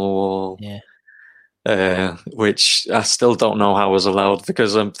Millwall, which I still don't know how was allowed,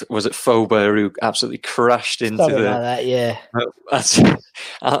 because was it Foba who absolutely crashed into something like that?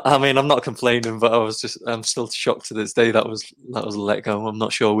 I mean, I'm not complaining, but I'm still shocked to this day that was let go. I'm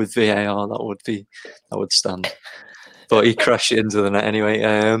not sure with VAR that would stand, but he crashed it into the net anyway.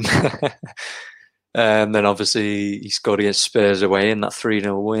 And then obviously he scored against Spurs away in that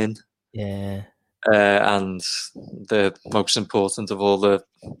 3-0 win. Yeah. And the most important of all, the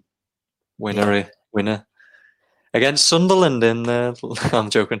winner. against Sunderland in I'm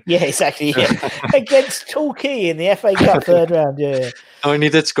joking. Yeah, exactly. Yeah, against Torquay in the FA Cup third round. Yeah. Oh, and he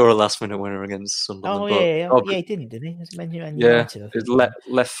did score a last-minute winner against Sunderland. Oh but, yeah, he didn't he? It was Man yeah, United, I think. his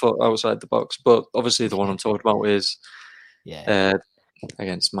left foot outside the box. But obviously, the one I'm talking about is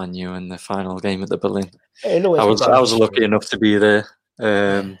against Man U in the final game at the Berlin. I was lucky enough to be there,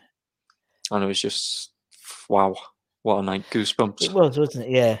 and it was just wow, what a night! Goosebumps. It was, wasn't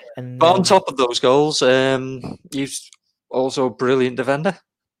it? Yeah. And but on top of those goals, he's also a brilliant defender.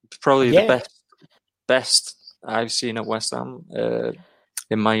 Probably the best I've seen at West Ham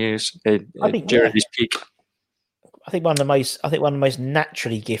in my years during his peak. I think one of the most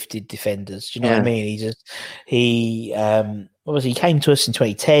naturally gifted defenders. Do you know what I mean? He obviously came to us in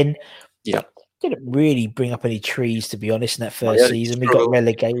 2010. Yeah, didn't really bring up any trees, to be honest. In that first season, we got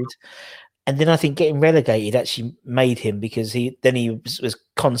relegated, and then I think getting relegated actually made him, because he was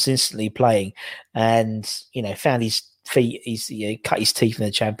consistently playing, and found his feet. He's cut his teeth in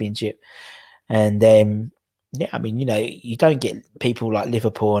the Championship, and then. Yeah, I mean, you don't get people like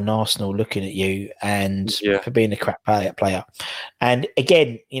Liverpool and Arsenal looking at you and for being a crap player. And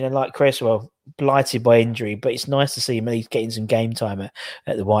again, like Cresswell, blighted by injury, but it's nice to see him at least getting some game time at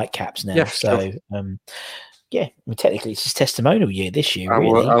the Whitecaps now. So, I mean, technically it's his testimonial year this year.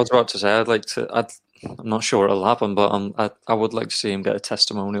 Really. I was about to say, I'm not sure it'll happen, but I would like to see him get a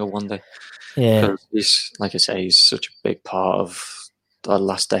testimonial one day. Yeah, because he's, like I say, he's such a big part of the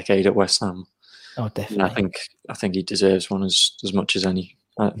last decade at West Ham. Oh, definitely. And I think he deserves one as much as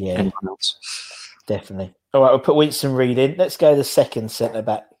anyone else. Definitely. All right, we'll put Winston Reid in. Let's go to the second centre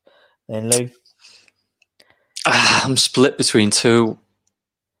back then, Lou. I'm split between two.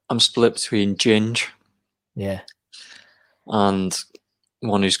 I'm split between Ginge. Yeah. And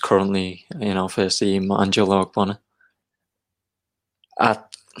one who's currently in our first team, Angelo Ogbonna.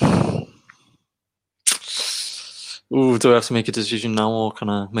 Do I have to make a decision now, or can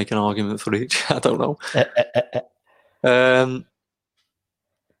I make an argument for each? I don't know.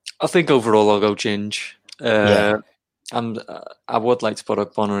 I think overall I'll go Ginge. I would like to put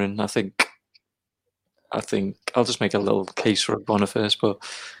Ogbonna in. I think I'll just make a little case for Ogbonna first. But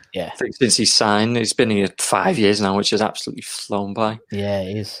I think since he's signed, he's been here 5 years now, which has absolutely flown by. Yeah,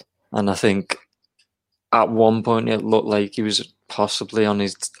 it is. And I think at one point it looked like he was possibly on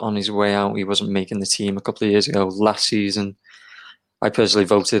his way out. He wasn't making the team a couple of years ago. Last season, I personally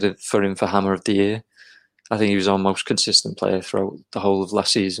voted for him for Hammer of the Year. I think he was our most consistent player throughout the whole of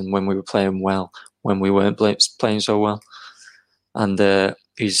last season when we were playing well, when we weren't playing so well. And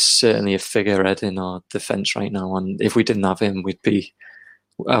he's certainly a figurehead in our defence right now. And if we didn't have him, we'd be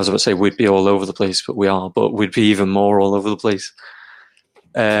all over the place, but we are. But we'd be even more all over the place.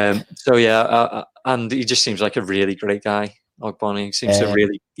 And he just seems like a really great guy. Ogbonna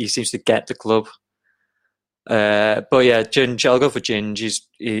he seems to get the club. Ginge, I'll go for Ginge.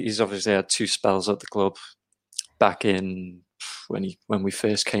 He's obviously had 2 spells at the club. Back in when we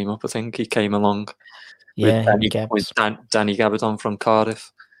first came up, I think he came along with Danny Gabardon from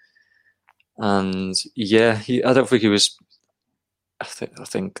Cardiff, and I don't think he was. I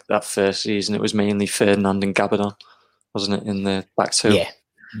think that first season it was mainly Ferdinand and Gabardon, wasn't it, in the back two? Yeah.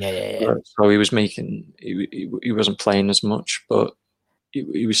 So he was making. He wasn't playing as much, but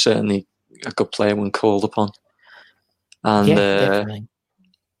he was certainly a good player when called upon. And definitely.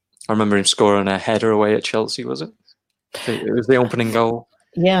 I remember him scoring a header away at Chelsea. Was it? It was the opening goal.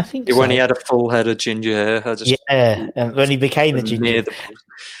 Yeah, I think when he had a full head of ginger hair. And when he became a ginger.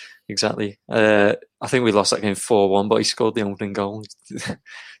 Exactly. I think we lost that game 4-1, but he scored the opening goal,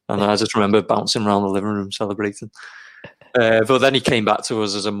 and I just remember bouncing around the living room celebrating. But then he came back to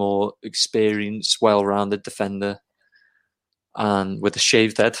us as a more experienced, well-rounded defender, and with a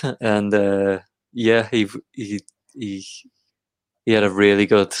shaved head. And he had a really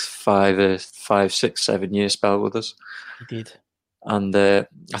good 5, 6, 7 year spell with us. He did, and I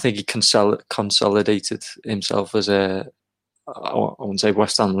think he consolidated himself as I wouldn't say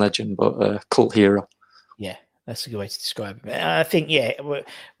West Ham legend, but a cult hero. Yeah, that's a good way to describe him. I think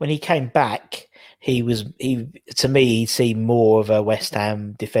when he came back, he to me he seemed more of a West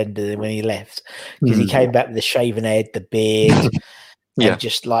Ham defender than when he left, because he came back with the shaven head, the beard, and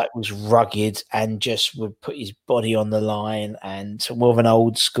just like was rugged and just would put his body on the line, and more of an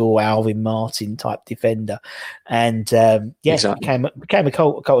old school Alvin Martin type defender, and exactly. became a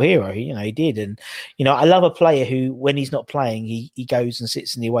cult hero. He did, and I love a player who, when he's not playing, he goes and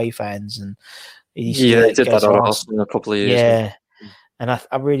sits in the away fans, and he did that at Arsenal a couple of years ago. And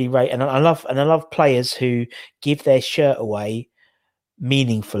I really rate, and I love players who give their shirt away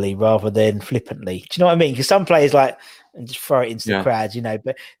meaningfully rather than flippantly. Do you know what I mean? Because some players and just throw it into the crowd,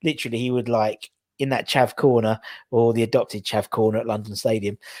 but literally he would in that chav corner or the adopted chav corner at London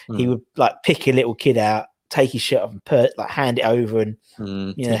Stadium, he would like pick a little kid out, take his shirt off and like hand it over and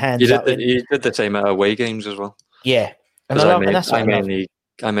hands up. He did the same at away games as well. Yeah, and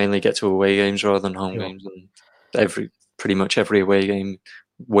I mainly get to away games rather than home games, and pretty much every away game,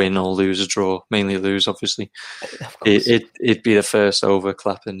 win or lose or draw, mainly lose obviously. It'd be the first over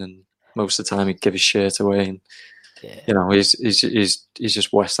clapping, and most of the time he'd give his shirt away, and he's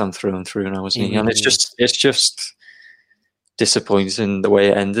just West Ham through and through now, isn't he? And it's just disappointing the way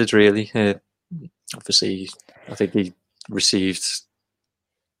it ended, really. Obviously, I think he received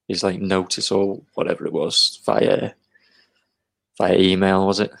his notice or whatever it was via email,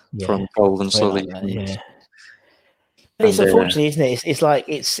 was it, from Golden Sully? But it's unfortunately, isn't it? It's like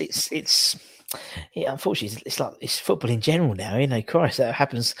unfortunately, it's like it's football in general now. Christ, that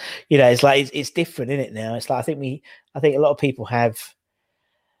happens. It's like it's different, isn't it? Now it's like I think a lot of people have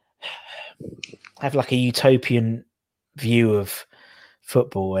like a utopian view of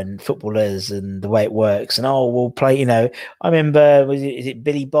football and footballers and the way it works. And we'll play. I remember is it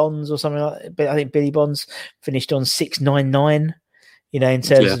Billy Bonds or something like that? I think Billy Bonds finished on 699. In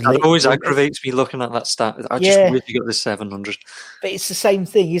terms of it always aggravates me looking at that stat. I just wish you got the 700. But it's the same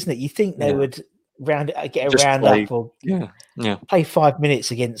thing, isn't it? You think they would get a round up or play 5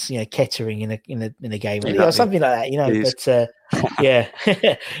 minutes against Kettering in a game or something like that. But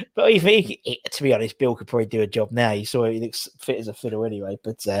but even to be honest, Bill could probably do a job now. You saw he looks fit as a fiddle anyway.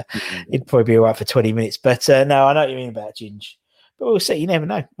 But he'd probably be all right for 20 minutes. But no, I know what you mean about Ginge. But we'll see. You never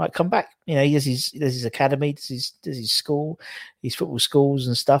know. Might come back. He does his academy, does his school, his football schools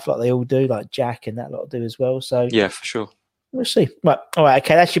and stuff like they all do, like Jack and that lot do as well. So yeah, for sure. We'll see. Right. All right.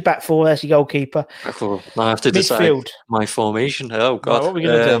 Okay. That's your back four. That's your goalkeeper. Back four. I have to decide my formation. Oh God. Right, what are we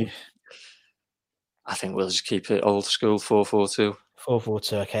going to do? I think we'll just keep it old school 4-4-2.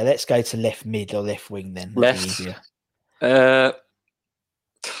 4-4-2. Okay. Let's go to left mid or left wing then. Left.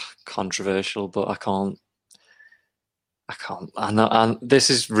 Controversial, but I can't. I know, and this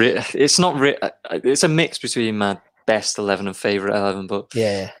is it's not. It's a mix between my best 11 and favorite 11, but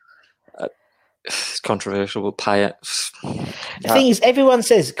it's controversial. But Payet. The thing is, everyone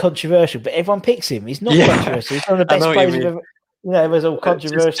says controversial, but everyone picks him. He's not controversial. He's one of the best players we've ever. It was all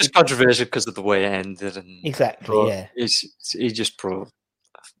controversial. It's just controversial because of the way it ended, and exactly. He just brought.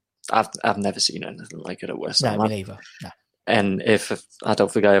 I've never seen anything like it at West Ham. No, me neither. No. And if I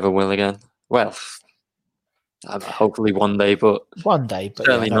don't think I ever will again. Well. Hopefully one day, but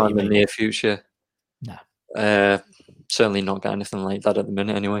certainly not in the near future. No, certainly not got anything like that at the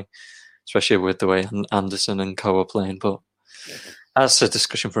minute, anyway. Especially with the way Anderson and Co are playing. But that's a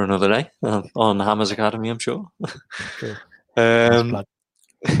discussion for another day on Hammers Academy, I'm sure. Sure. I'm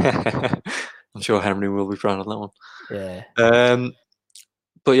sure Henry will be proud of that one. Yeah.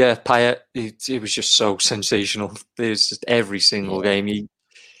 But yeah, Payet, it was just so sensational. It was just every single game.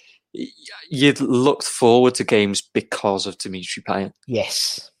 You'd looked forward to games because of Dimitri Payet.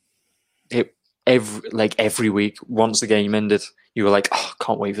 Yes. Every week, once the game ended, you were like, "Oh,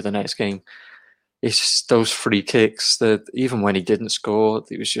 can't wait for the next game." It's just those free kicks that even when he didn't score,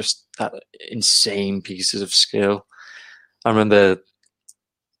 it was just that insane pieces of skill. I remember,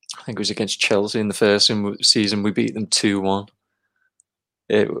 I think it was against Chelsea in the first season. We beat them 2-1.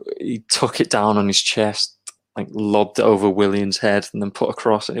 He took it down on his chest. Lobbed it over Willian's head and then put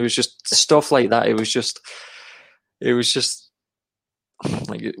across. And it was just stuff like that. It was just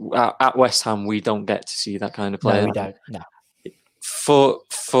like at West Ham, we don't get to see that kind of player. No, we don't. No. For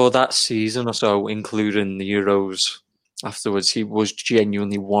that season or so, including the Euros afterwards, he was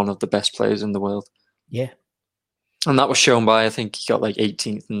genuinely one of the best players in the world. Yeah. And that was shown by, I think he got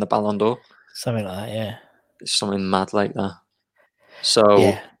 18th in the Ballon d'Or. Something like that, yeah. Something mad like that. So...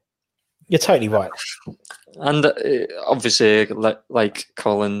 Yeah. You're totally right. And obviously, like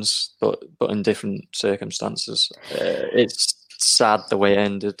Collins, but in different circumstances. It's sad the way it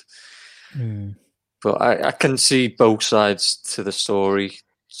ended. But I can see both sides to the story,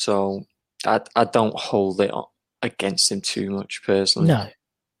 so I don't hold it against him too much personally.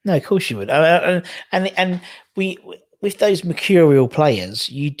 No, of course you would. And we with those mercurial players,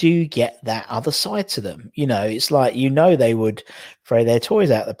 you do get that other side to them. It's like they would throw their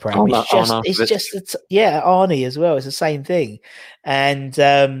toys out the pram. Arnie as well. It's the same thing, and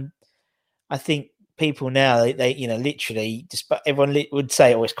I think people now they literally, despite everyone would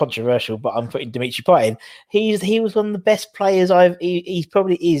say, "Oh, it's controversial," but I'm putting Dimitri Payet in. He was one of the best players he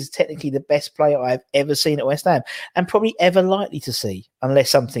probably is technically the best player I've ever seen at West Ham, and probably ever likely to see,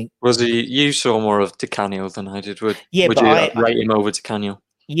 unless something. Was he? You saw more of Di Canio than I did. Would you rate him over Di Canio?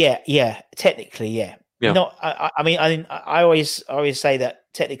 Yeah, technically, yeah. Not. I mean, I always say that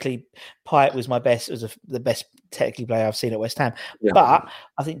technically Pyatt was the best technically player I've seen at West Ham. Yeah. But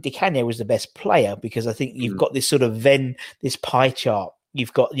I think Di Canio was the best player because I think you've got this sort of this pie chart.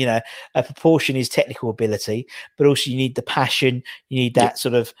 You've got, a proportion is technical ability, but also you need the passion. You need that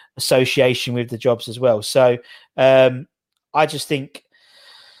sort of association with the jobs as well. So I just think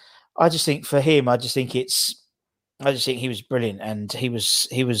for him, I just think he was brilliant, and he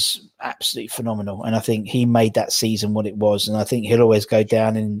was absolutely phenomenal. And I think he made that season what it was. And I think he'll always go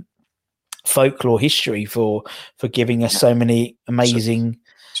down in folklore history for giving us so many amazing,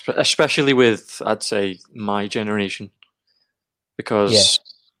 especially with, I'd say, my generation. Because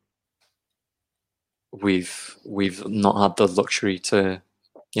we've not had the luxury to,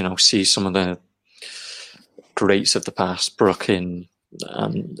 see some of the greats of the past, Brooklyn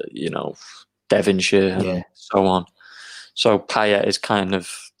and Devonshire and so on. So Pyatt is kind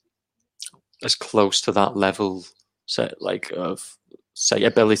of as close to that level, of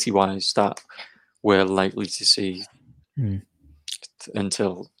ability wise, that we're likely to see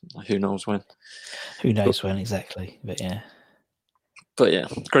until who knows when. Who knows when exactly? But yeah,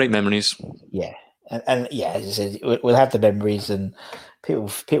 great memories. Yeah, and as I said, we'll have the memories, and people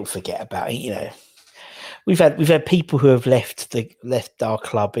forget about it. We've had people who have left our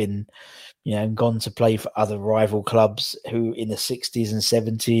club and gone to play for other rival clubs who in the 60s and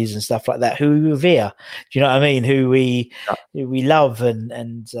 70s and stuff like that, who we revere. Do you know what I mean? Who we love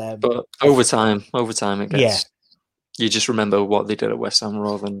and. But over time, it gets. You just remember what they did at West Ham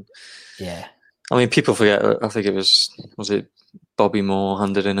rather than. Yeah. I mean, people forget. I think it was it Bobby Moore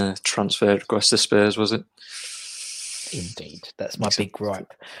handed in a transfer request to Spurs, was it? Indeed. That's my big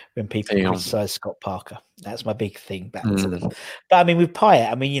gripe when people criticize Scott Parker. That's my big thing back to them. But I mean, with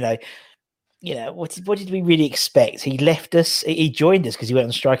Pyatt, I mean, what did we really expect? He left us. He joined us because he went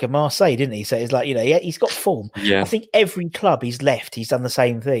on strike at Marseille, didn't he? So it's like, he's got form. Yeah. I think every club he's left, he's done the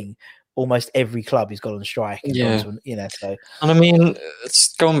same thing. Almost every club he's gone on strike. So. And I mean,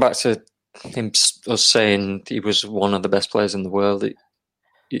 it's going back to him us saying he was one of the best players in the world.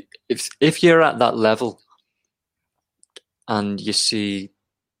 If you're at that level and you see,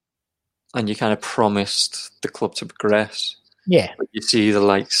 and you kind of promised the club to progress, but you see the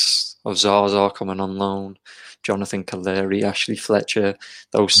likes of Zaza coming on loan, Jonathan Calleri, Ashley Fletcher,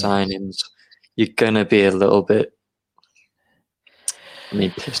 those signings, you're gonna be a little bit,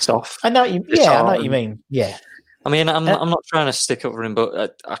 pissed off. I know what you mean. Yeah. I mean, I'm not trying to stick up for him,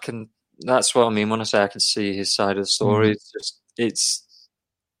 but I can. That's what I mean when I say I can see his side of the story.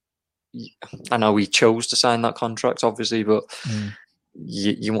 I know he chose to sign that contract, obviously, but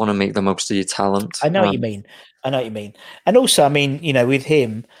you want to make the most of your talent. I know what you mean. And also, I mean, with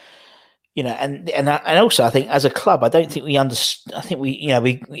him, and also, I think as a club, I don't think we understood. I think we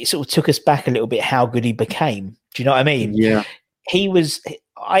it sort of took us back a little bit how good he became. Do you know what I mean? Yeah. He was.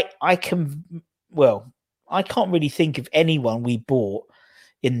 I can't really think of anyone we bought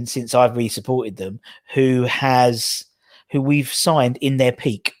since I've really supported them who we've signed in their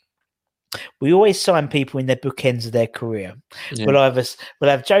peak. We always sign people in their bookends of their career. Yeah. We'll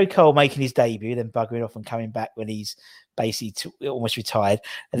have Joe Cole making his debut, then buggering off and coming back when he's basically almost retired,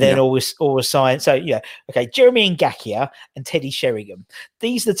 and then always sign. So Jeremy Ngakia and Teddy Sheringham.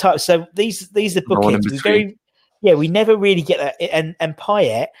 These are the types. So these are the bookends. We never really get that. And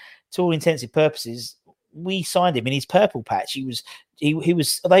Pyatt, to all intensive purposes, we signed him in his purple patch. He was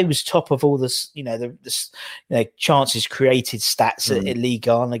top of all this, the chances created stats at Ligue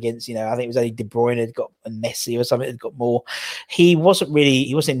 1 against, I think it was only De Bruyne had got, and Messi or something had got more. He wasn't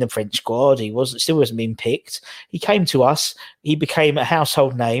in the French squad. Still wasn't being picked. He came to us. He became a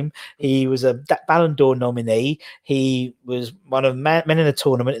household name. He was a Ballon d'Or nominee. He was one of men in the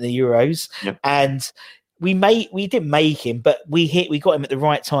tournament in the Euros, and we didn't make him, but we got him at the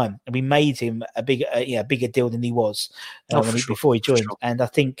right time, and we made him a bigger deal than he was before he joined. Sure. And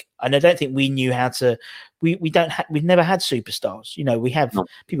I don't think we knew how to. We've never had superstars. We have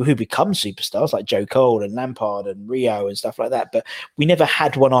people who become superstars like Joe Cole and Lampard and Rio and stuff like that, but we never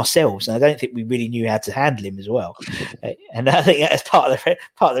had one ourselves, and I don't think we really knew how to handle him as well. And I think that's part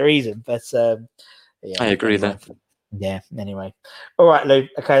of the reason. But I agree there. Yeah. Anyway, all right, Lou.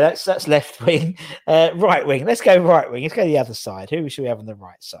 Okay, that's left wing. Right wing. Let's go right wing. Let's go to the other side. Who should we have on the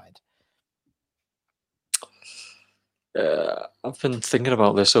right side? I've been thinking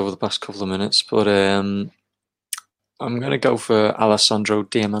about this over the past couple of minutes, but I'm going to go for Alessandro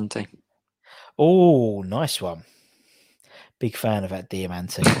Diamante. Oh, nice one. Big fan of that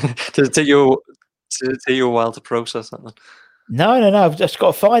Diamante. Did it take you a while to process that then? No. I've just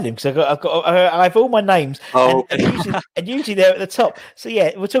got to find him because I have all my names, Oh, and usually they're at the top. So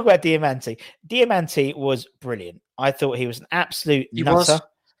yeah, we'll talk about Diamante. Diamante was brilliant. I thought he was an absolute nutter.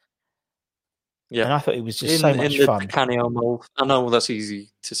 Yeah, and I thought he was just so much fun. Di Canio mold. I know that's easy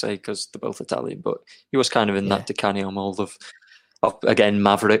to say because they're both Italian, but he was kind of in that Di Canio mold of again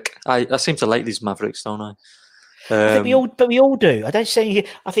Maverick. I seem to like these Mavericks, don't I? I think we all do. I don't say.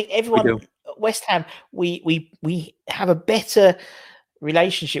 I think everyone. West Ham, we have a better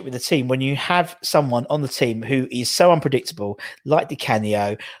relationship with the team when you have someone on the team who is so unpredictable, like Di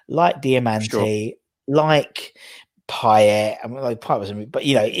Canio, like Diamante, like Payet. I mean, like Payet wasn't, but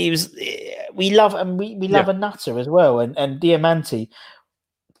he was. We love a nutter as well, and Diamante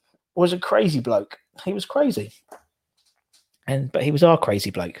was a crazy bloke. He was crazy, but he was our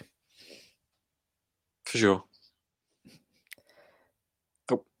crazy bloke for sure.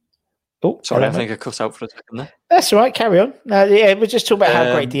 Oh, sorry, I think I cut out for a second there. That's all right. Carry on. No, yeah, we're just talking about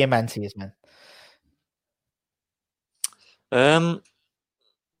how great Diamante is, man.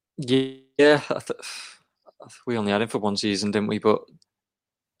 Yeah, we only had him for one season, didn't we? But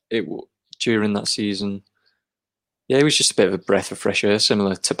during that season, he was just a bit of a breath of fresh air,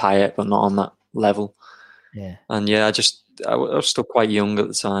 similar to Payet, but not on that level. Yeah. And I was still quite young at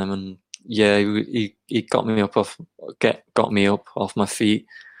the time, and he got me up off my feet.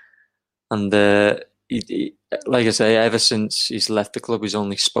 And like I say, ever since he's left the club, he's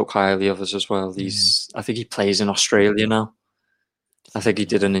only spoke highly of us as well. I think he plays in Australia now. I think he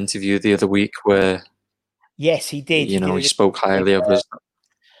did an interview the other week where, yes, he did. He spoke highly of us.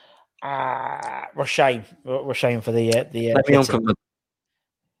 Roshane for the. Let me open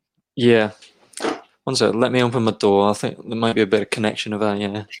one second. Let me open my door. I think there might be a bit of connection of that.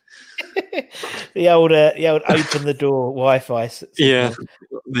 Yeah. the old open the door Wi-Fi. Yeah,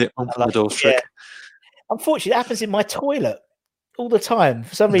 the open the door trick. Yeah. Unfortunately, that happens in my toilet all the time.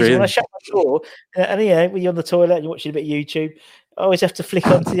 For some reason, when I shut my door, and when you're on the toilet and you're watching a bit of YouTube, I always have to flick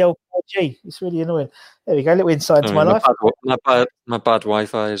onto the old 4G. It's really annoying. There we go, a little insight into my life. My bad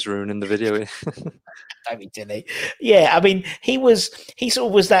Wi-Fi is ruining the video. Don't be silly. Yeah, I mean, he sort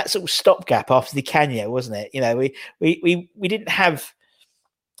of was that sort of stopgap after Di Canio, wasn't it? We didn't have.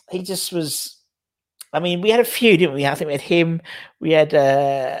 He just was. I mean, we had a few, didn't we? I think we had him. We had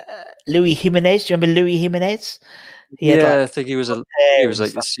Louis Jimenez. Do you remember Louis Jimenez? I think he was like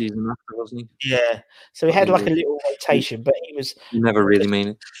the season after, wasn't he? Yeah. So he had like a little rotation, but he was. You never really mean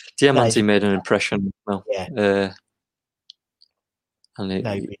it. Diamante made an impression. Well, yeah. And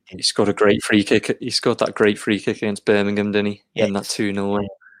he scored a great free kick. He scored that great free kick against Birmingham, didn't he? Yeah, in that 2-0 win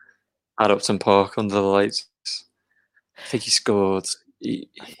at Upton Park under the lights. I think he scored. He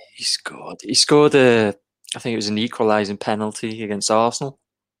scored I think it was an equalising penalty against Arsenal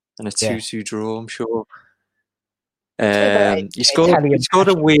and a 2-2 draw, I'm sure. He scored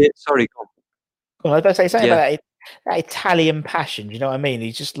a weird. Sorry, go on. Well, I was about to say something about that Italian passion. You know what I mean?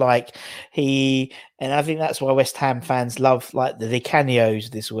 He's just like and I think that's why West Ham fans love like the Di Canios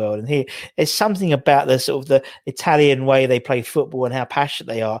of this world. And there's something about the sort of the Italian way they play football and how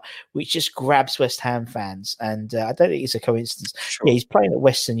passionate they are, which just grabs West Ham fans. And I don't think it's a coincidence. Sure. Yeah, he's playing at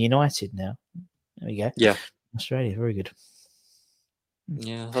Western United now. There we go. Yeah, Australia, very good.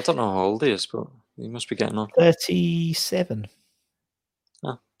 Yeah, I don't know how old he is, but he must be getting on. 37.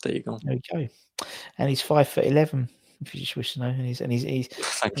 Ah, there you go. There we go. And he's 5'11", if you just wish to know. And he's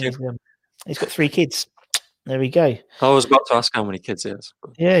thank you. He's got 3 kids. There we go. I was about to ask how many kids he has.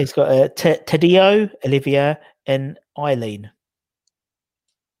 Yeah, he's got Taddeo, Olivia, and Eileen.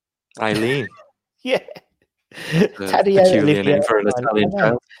 Eileen. Yeah. Taddeo, Olivia, name for an Italian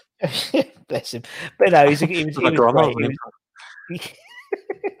child. Bless him. But no, he was great.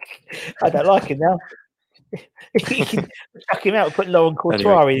 I don't like him now. You can chuck him out and put Laurent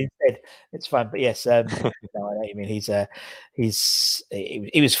Courtois in instead. It's fun, but yes, no, I know what you mean. He was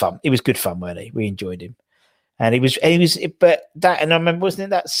fun. It was good fun, weren't he? We enjoyed him, and he was. But that, and I remember, wasn't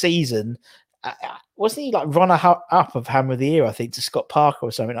it that season? Wasn't he like runner up of Hammer of the Year? I think to Scott Parker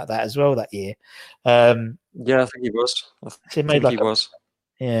or something like that as well that year. Yeah, I think he was. He was.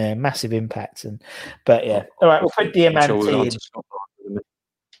 Yeah, massive impact, but yeah. All right, we'll put Diamante in.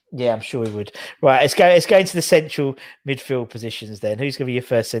 Yeah, I'm sure he would. Right, let's go into the central midfield positions then. Who's going to be your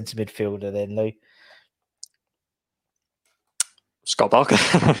first centre midfielder then, Lou? Scott Parker,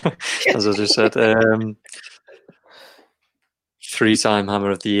 as I just said. 3-time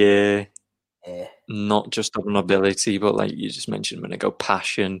Hammer of the Year. Yeah. Not just on ability, but like you just mentioned a minute ago,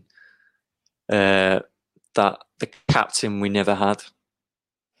 passion. That the captain we never had.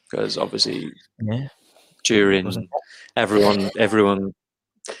 Because obviously during everyone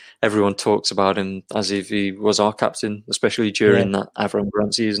everyone talks about him as if he was our captain, especially during that Avram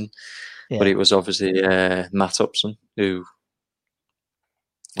Grant season. Yeah. But it was obviously Matt Upson, who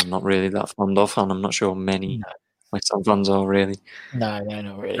I'm not really that fond of, and I'm not sure many West Ham fans are really. No,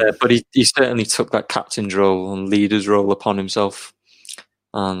 not really. But he certainly took that captain's role and leader's role upon himself,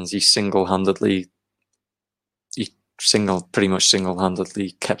 and he pretty much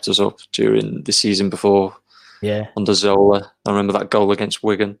single-handedly kept us up during the season before. Yeah, under Zola. I remember that goal against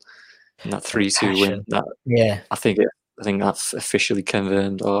Wigan and that 3-2 win. I think that officially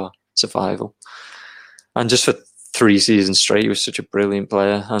confirmed our survival. And just for 3 seasons straight, he was such a brilliant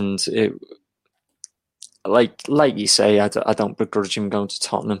player. And it, like you say, I don't begrudge him going to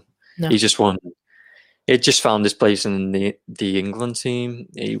Tottenham. No. He just won. He just found his place in the England team.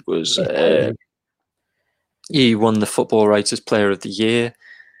 He was. He won the Football Writers Player of the Year.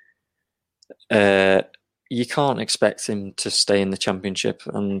 You can't expect him to stay in the Championship,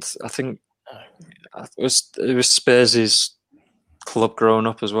 and I think it was Spurs' club growing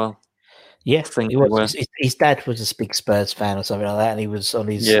up as well. Yeah, I think his dad was a big Spurs fan or something like that, and he was on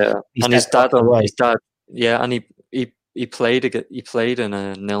his his dad, and he played in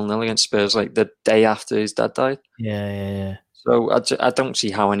a 0-0 against Spurs like the day after his dad died. Yeah. So I don't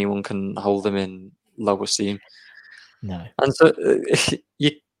see how anyone can hold him in low esteem. No, and so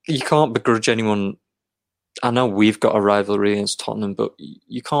you can't begrudge anyone. I know we've got a rivalry against Tottenham, but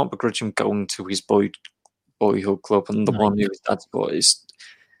you can't begrudge him going to his boyhood club and the one who his dad's bought. It's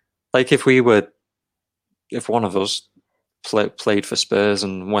like if one of us played for Spurs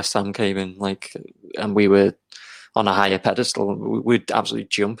and West Ham came in, and we were on a higher pedestal, we'd absolutely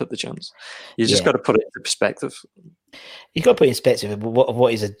jump at the chance. You just got to put it into perspective. You've got to put it in perspective of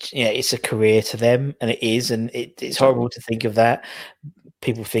what is it's a career to them, and it is, and it's horrible to think of that.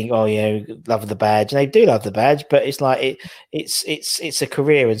 People think, love the badge, and they do love the badge, but it's like it's a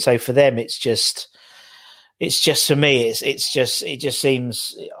career, and so for them, it's just for me, it just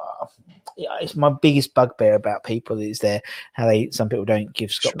seems. It's my biggest bugbear about people is how some people don't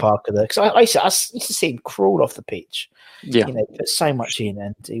give Scott Parker because I used to see him crawl off the pitch. Yeah, put so much in,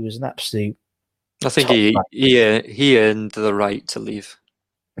 and he was an absolute. I think he earned the right to leave.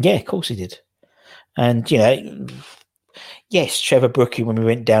 Yeah, of course he did, and yes, Trevor Brookie, when we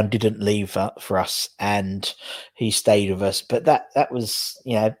went down, didn't leave for us, and he stayed with us. But that was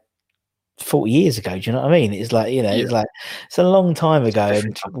 40 years ago. Do you know what I mean? It's like it's a long time ago,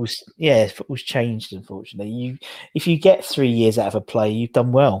 and football's changed. Unfortunately, if you get 3 years out of a play, you've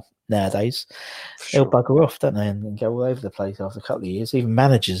done well nowadays. They'll bugger off, don't they, and go all over the place after a couple of years. Even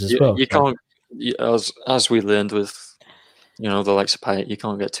managers as well. You can't, as we learned with the likes of Payet, you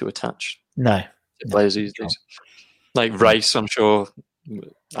can't get too attached. No, players these days. Like Rice, I'm sure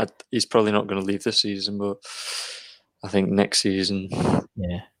he's probably not going to leave this season, but I think next season,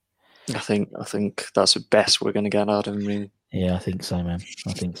 I think that's the best we're going to get out of him. Really. Yeah, I think so, man.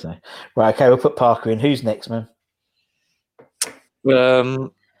 I think so. Right, okay, we'll put Parker in. Who's next, man? I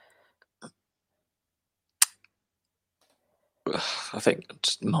think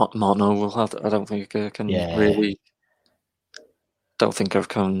Martin Noble. I don't think I can really. Don't think I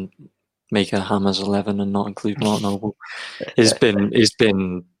can make a Hammers 11 and not include Martin Noble. He's been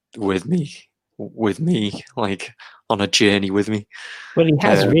with me, like on a journey with me. Well, he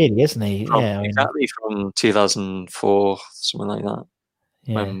has really, hasn't he? Exactly from 2004, something like that.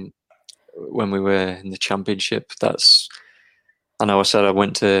 Yeah. When we were in the Championship, I know I said I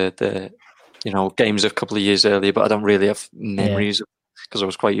went to the games a couple of years earlier, but I don't really have memories because I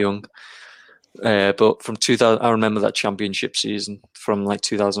was quite young. But from 2000, I remember that Championship season from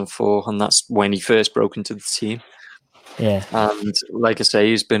 2004, and that's when he first broke into the team. Yeah, and like I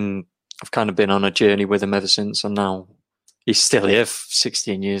say, I've kind of been on a journey with him ever since, and now he's still here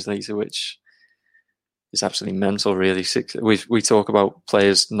 16 years later, which is absolutely mental. Really, we talk about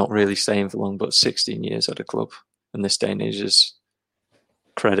players not really staying for long, but 16 years at a club in this day and age is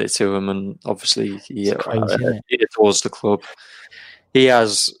credit to him, and obviously he adores the club. He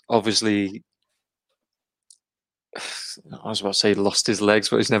has obviously. I was about to say lost his legs,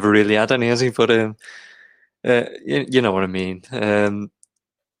 but he's never really had any, has he? But you know what I mean.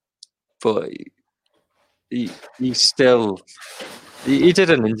 But he still he did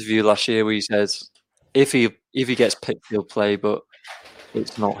an interview last year where he says if he gets picked, he'll play, but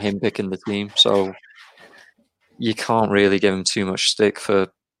it's not him picking the team, so you can't really give him too much stick for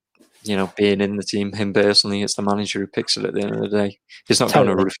being in the team. Him personally, it's the manager who picks it at the end of the day. He's not going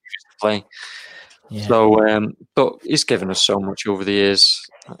to refuse to play. Yeah. So, but he's given us so much over the years.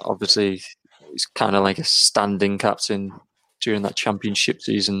 Obviously, he's kind of like a standing captain during that championship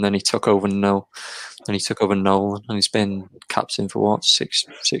season. Then he took over Nolan, and he's been captain for what, six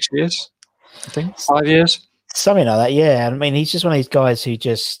years? I think 5 years, something like that. Yeah, I mean, he's just one of these guys who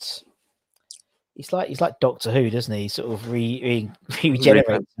just he's like Doctor Who, doesn't he? He sort of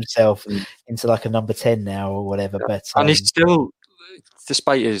regenerates himself into like a number 10 now or whatever. But and he's still,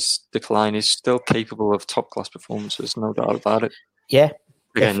 despite his decline, he's still capable of top class performances. No doubt about it. Yeah,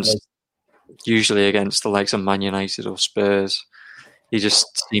 definitely. Usually against the likes of Man United or Spurs, he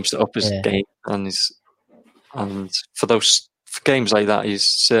just seems to up his game, and for games like that, he's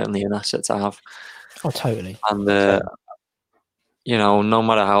certainly an asset to have. Oh, totally. And no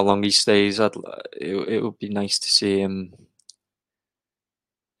matter how long he stays, it would be nice to see him.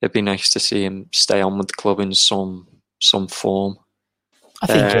 It'd be nice to see him stay on with the club in some form. I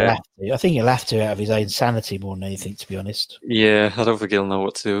think he'll have to. I think he'll have to out of his own sanity more than anything, to be honest. Yeah, I don't think he'll know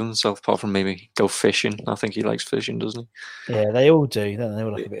what to do with himself apart from maybe go fishing. I think he likes fishing, doesn't he? Yeah, they all do, don't they? They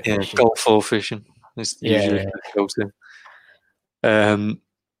all like a bit of fishing. Golf or fishing is usually what they go to.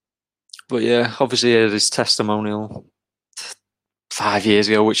 But yeah, obviously he had his testimonial 5 years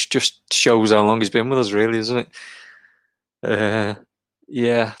ago, which just shows how long he's been with us, really, isn't it?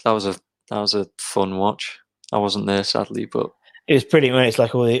 Yeah, that was a fun watch. I wasn't there, sadly, but it was pretty much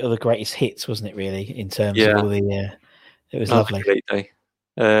like all the greatest hits, wasn't it? Really, in terms of all the, it was lovely. A great day.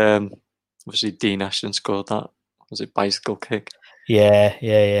 Obviously, Dean Ashton scored that. Was it bicycle kick?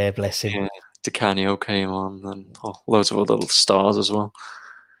 Yeah. Bless him. Yeah, Di Canio came on, and loads of other little stars as well.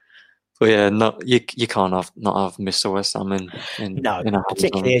 But yeah, you can't not have Mr. West Ham in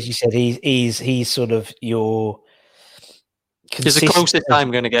particularly as you said, he's sort of your. He's the closest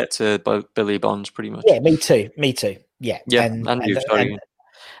I'm going to get to Billy Bonds, pretty much. Yeah, me too. Yeah, and you, sorry.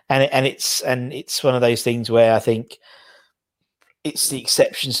 And it's one of those things where I think it's the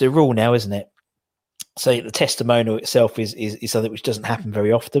exception to the rule now, isn't it? So the testimonial itself is something which doesn't happen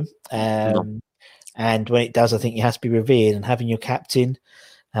very often, and when it does, I think it has to be revered. And having your captain,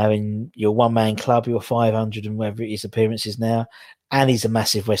 having your one-man club, your 500 and whatever it is appearances now, and he's a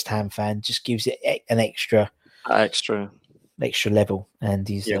massive West Ham fan, just gives it an extra level. And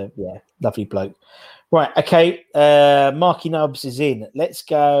he's a lovely bloke. Right, okay. Marky Nubbs is in. Let's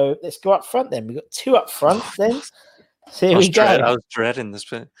go up front then. We've got two up front then. So here we go. I was dreading this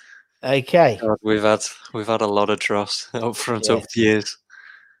bit. Okay. God, we've had a lot of dross up front over the years.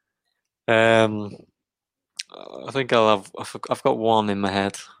 I think I've got one in my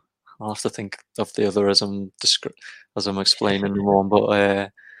head. I'll have to think of the other as I'm explaining the one.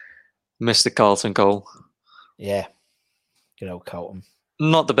 But Mr. Carlton Cole. Yeah. Good old Carlton.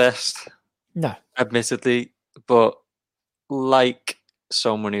 Not the best. No. Admittedly. But like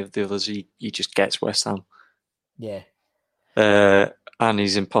so many of the others, he just gets West Ham. Yeah. And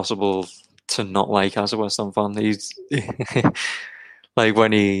he's impossible to not like as a West Ham fan. He's like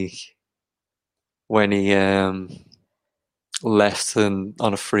when he left and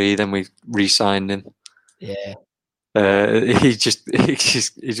on a free, then we re-signed him. Yeah. We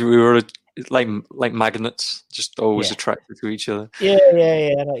were like magnets, just always attracted to each other. Yeah,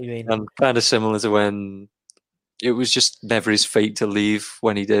 I know what you mean. And kind of similar to when it was just never his fate to leave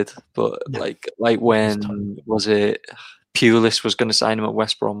when he did. But like when was it? Pulis was going to sign him at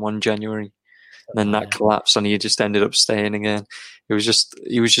West Brom 1 January, and then that collapsed, and he just ended up staying again. He was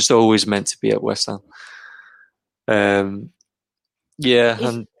just always meant to be at West Ham. And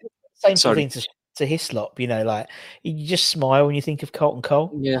same thing to Hislop, like you just smile when you think of Carlton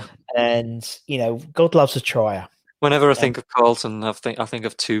Cole. Yeah, and God loves a trier. Whenever I think of Carlton, I think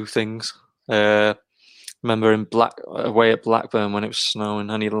of two things. Remember away at Blackburn when it was snowing,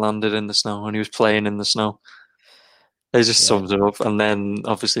 and he landed in the snow, and he was playing in the snow. It just sums it up. And then,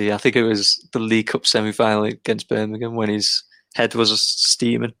 obviously, I think it was the League Cup semi-final against Birmingham when his head was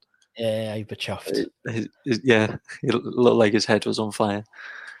steaming. Yeah, he was chuffed. He looked like his head was on fire.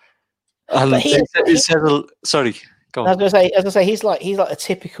 And sorry, go on. I was going to say, he's like a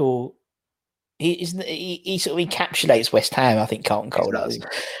typical. He sort of encapsulates West Ham. I think Carlton Cole does,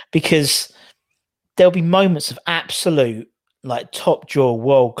 because there'll be moments of absolute top draw,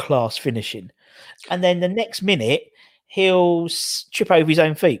 world class finishing, and then the next minute he'll trip over his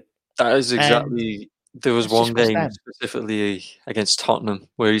own feet. That is exactly. There was one game specifically against Tottenham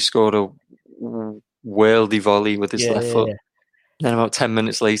where he scored a worldy volley with his left foot. Then about 10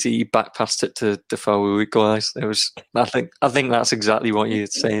 minutes later, he back passed it to Defoe who equalised. It was. I think that's exactly what you're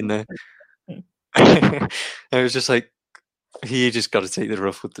saying there. It was just like he just got to take the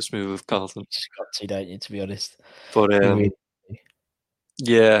rough with the smooth with Carlton. Just got to, don't you? To be honest, but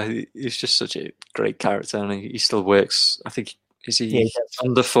yeah, he's just such a great character, and he still works. I think Is he Yeah, he does.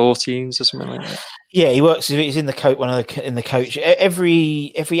 under 14s or something like that? Yeah, he works. He's in the coach. In the coach.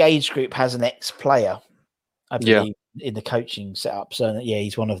 Every age group has an ex-player, I believe, in the coaching setup. So yeah,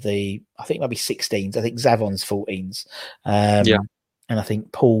 he's one of the. I think maybe 16s. I think Zavon's 14s. And I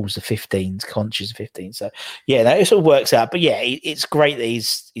think Paul's the 15s. Conch is 15. So yeah, that it all works out. But yeah, it's great that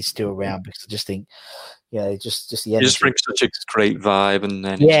he's still around because I just think, just the energy. He just brings such a great vibe, and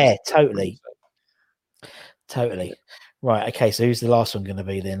then totally. Right. Okay. So who's the last one going to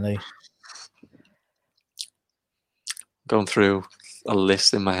be then, Lou? Going through a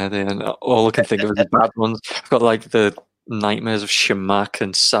list in my head, and all I can think of is the bad ones. I've got like the nightmares of Shamak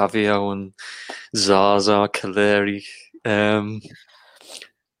and Savio and Zaza, Kaleri.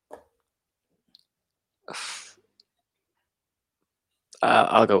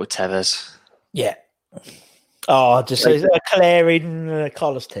 I'll go with Tevez. Yeah. Oh, just say Kaleri and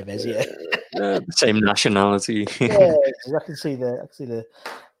Carlos Tevez. Yeah. Same nationality. Yeah, I can see the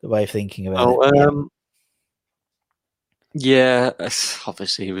way of thinking about it. Yeah,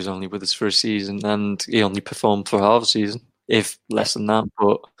 obviously he was only with us for a season, and he only performed for half a season, if less than that.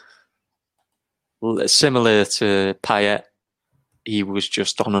 But similar to Payet, he was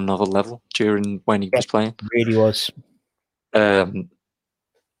just on another level during when he was playing. Really was.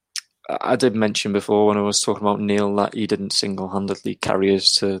 I did mention before when I was talking about Neil that he didn't single-handedly carry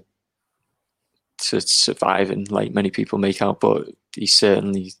us to surviving like many people make out, but he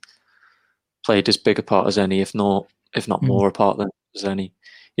certainly played as big a part as any, if not more a part than as any.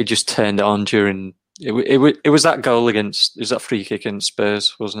 He just turned it on during it was that goal against, it was that free kick against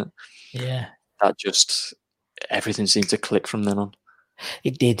Spurs, wasn't it? Yeah. That just everything seemed to click from then on.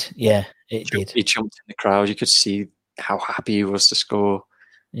 It did, yeah. It did. He jumped in the crowd. You could see how happy he was to score.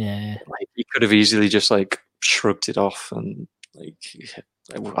 Yeah. Like, he could have easily just like shrugged it off and like,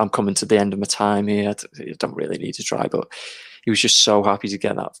 I'm coming to the end of my time here. I don't really need to try, but he was just so happy to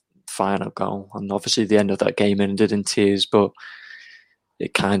get that final goal. And obviously the end of that game ended in tears, but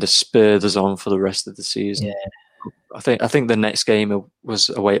it kind of spurred us on for the rest of the season. Yeah. I think the next game was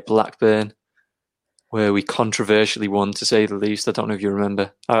away at Blackburn, where we controversially won, to say the least. I don't know if you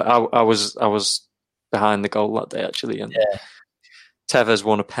remember. I was behind the goal that day actually, and Tevez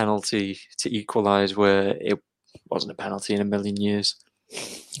won a penalty to equalise where it wasn't a penalty in a million years.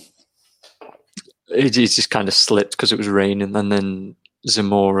 It just kind of slipped because it was raining, and then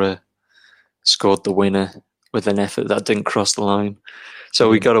Zamora scored the winner with an effort that didn't cross the line. So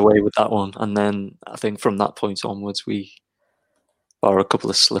we got away with that one, and then I think from that point onwards, we, bar a couple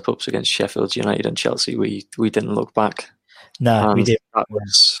of slip-ups against Sheffield United and Chelsea, we didn't look back. No, we didn't. That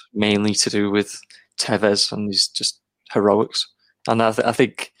was mainly to do with Tevez and his just heroics. And I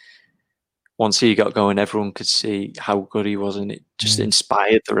think once he got going, everyone could see how good he was, and it just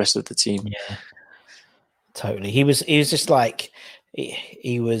inspired the rest of the team. Yeah, totally. He was just like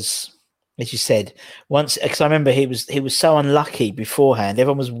he was, as you said, once, because I remember he was so unlucky beforehand.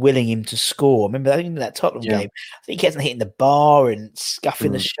 Everyone was willing him to score. I remember in that Tottenham game, I think he kept hitting the bar and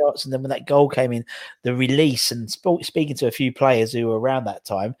scuffing the shots, and then when that goal came in, the release, and speaking to a few players who were around that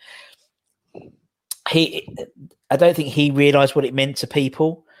time, I don't think he realised what it meant to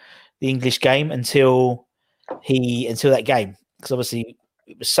people, the English game, until that game, because obviously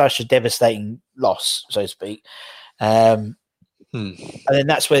it was such a devastating loss, so to speak. And then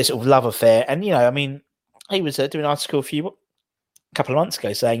that's where this sort of love affair, and I mean, he was doing an article a couple of months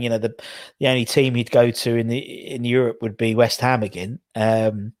ago saying, the only team he'd go to in Europe would be West Ham again.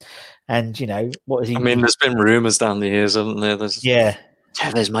 And what is he? I mean, there's been rumours down the years, haven't there?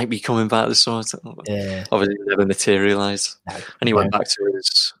 Tevez might be coming back this summer. Yeah. Obviously, it never materialised. No, and he went back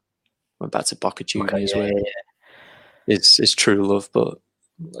to Boca Juniors, where it's true love. But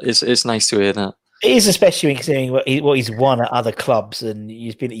it's nice to hear that. It is, especially considering what he's won at other clubs, and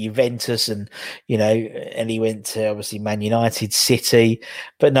he's been at Juventus, and and he went to obviously Man United, City,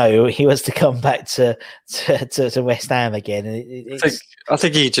 but no, he wants to come back to West Ham again. I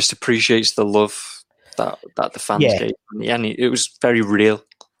think he just appreciates the love that the fans gave, and it was very real.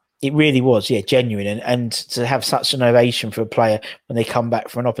 It really was, genuine, and to have such an ovation for a player when they come back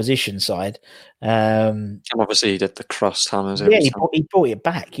for an opposition side. And obviously he did the crossed hammers. He brought it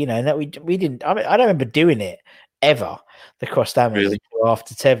back, and that we didn't. I don't remember doing it ever. The crossed hammers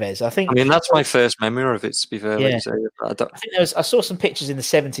after Tevez. I mean, that's my first memory of it. To be fair, I think I saw some pictures in the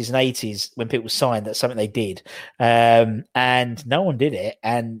 70s and 80s when people signed. That's something they did, and no one did it,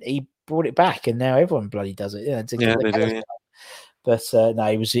 and he brought it back, and now everyone bloody does it. They do. But no,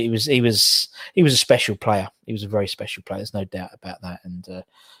 he was a special player. He was a very special player. There's no doubt about that. And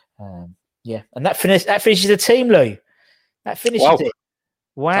and that finishes the team, Lou. That finishes it.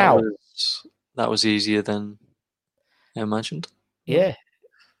 Wow, that was easier than I imagined. Yeah.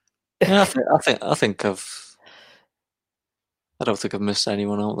 Yeah, I think I don't think I've missed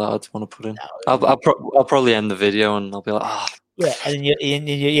anyone out that I'd want to put in. I'll probably end the video and I'll be like, Yeah, and then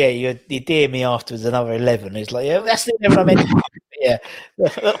you dear me afterwards another 11. It's like, yeah, that's the 11 I meant. Yeah,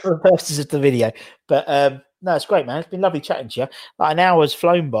 for the purposes of the video. But no, it's great, man. It's been lovely chatting to you. Like an hour's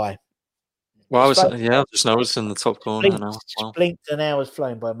flown by. Well, I've just noticed in the top corner now. Wow. Blinked, an hour's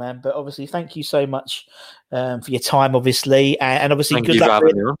flown by, man. But obviously, thank you so much for your time, obviously, and obviously, Thank good you luck for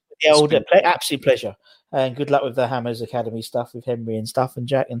with having me on. the old absolute pleasure, and good luck with the Hammers Academy stuff with Henry and stuff and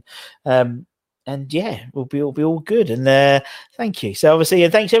Jack and yeah, we'll be all good. And thank you. So obviously,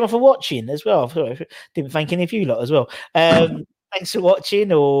 and thanks everyone for watching as well. Didn't thank any of you lot as well. Thanks for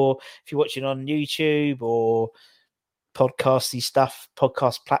watching, or if you're watching on YouTube or podcasty stuff,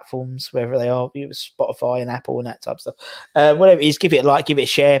 podcast platforms, wherever they are, Spotify and Apple and that type of stuff. Whatever it is, give it a like, give it a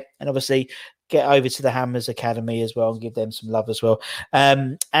share, and obviously get over to the Hammers Academy as well and give them some love as well.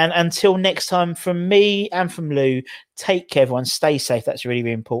 And until next time, from me and from Lou, take care, everyone. Stay safe. That's really,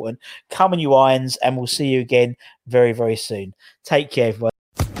 really important. Come on, you irons, and we'll see you again very, very soon. Take care, everyone.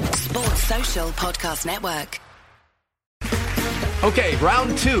 Sports Social Podcast Network. Okay,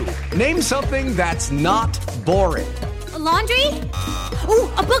 round 2. Name something that's not boring. A laundry?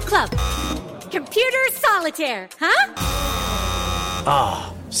 Ooh, a book club. Computer solitaire, huh?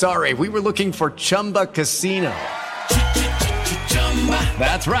 Ah, sorry, we were looking for Chumba Casino.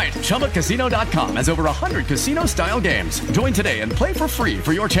 That's right, ChumbaCasino.com has over 100 casino-style games. Join today and play for free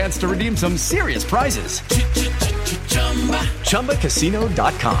for your chance to redeem some serious prizes.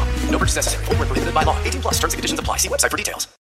 ChumbaCasino.com. No purchase necessary. Void where prohibited by law. 18+. Terms and conditions apply. See website for details.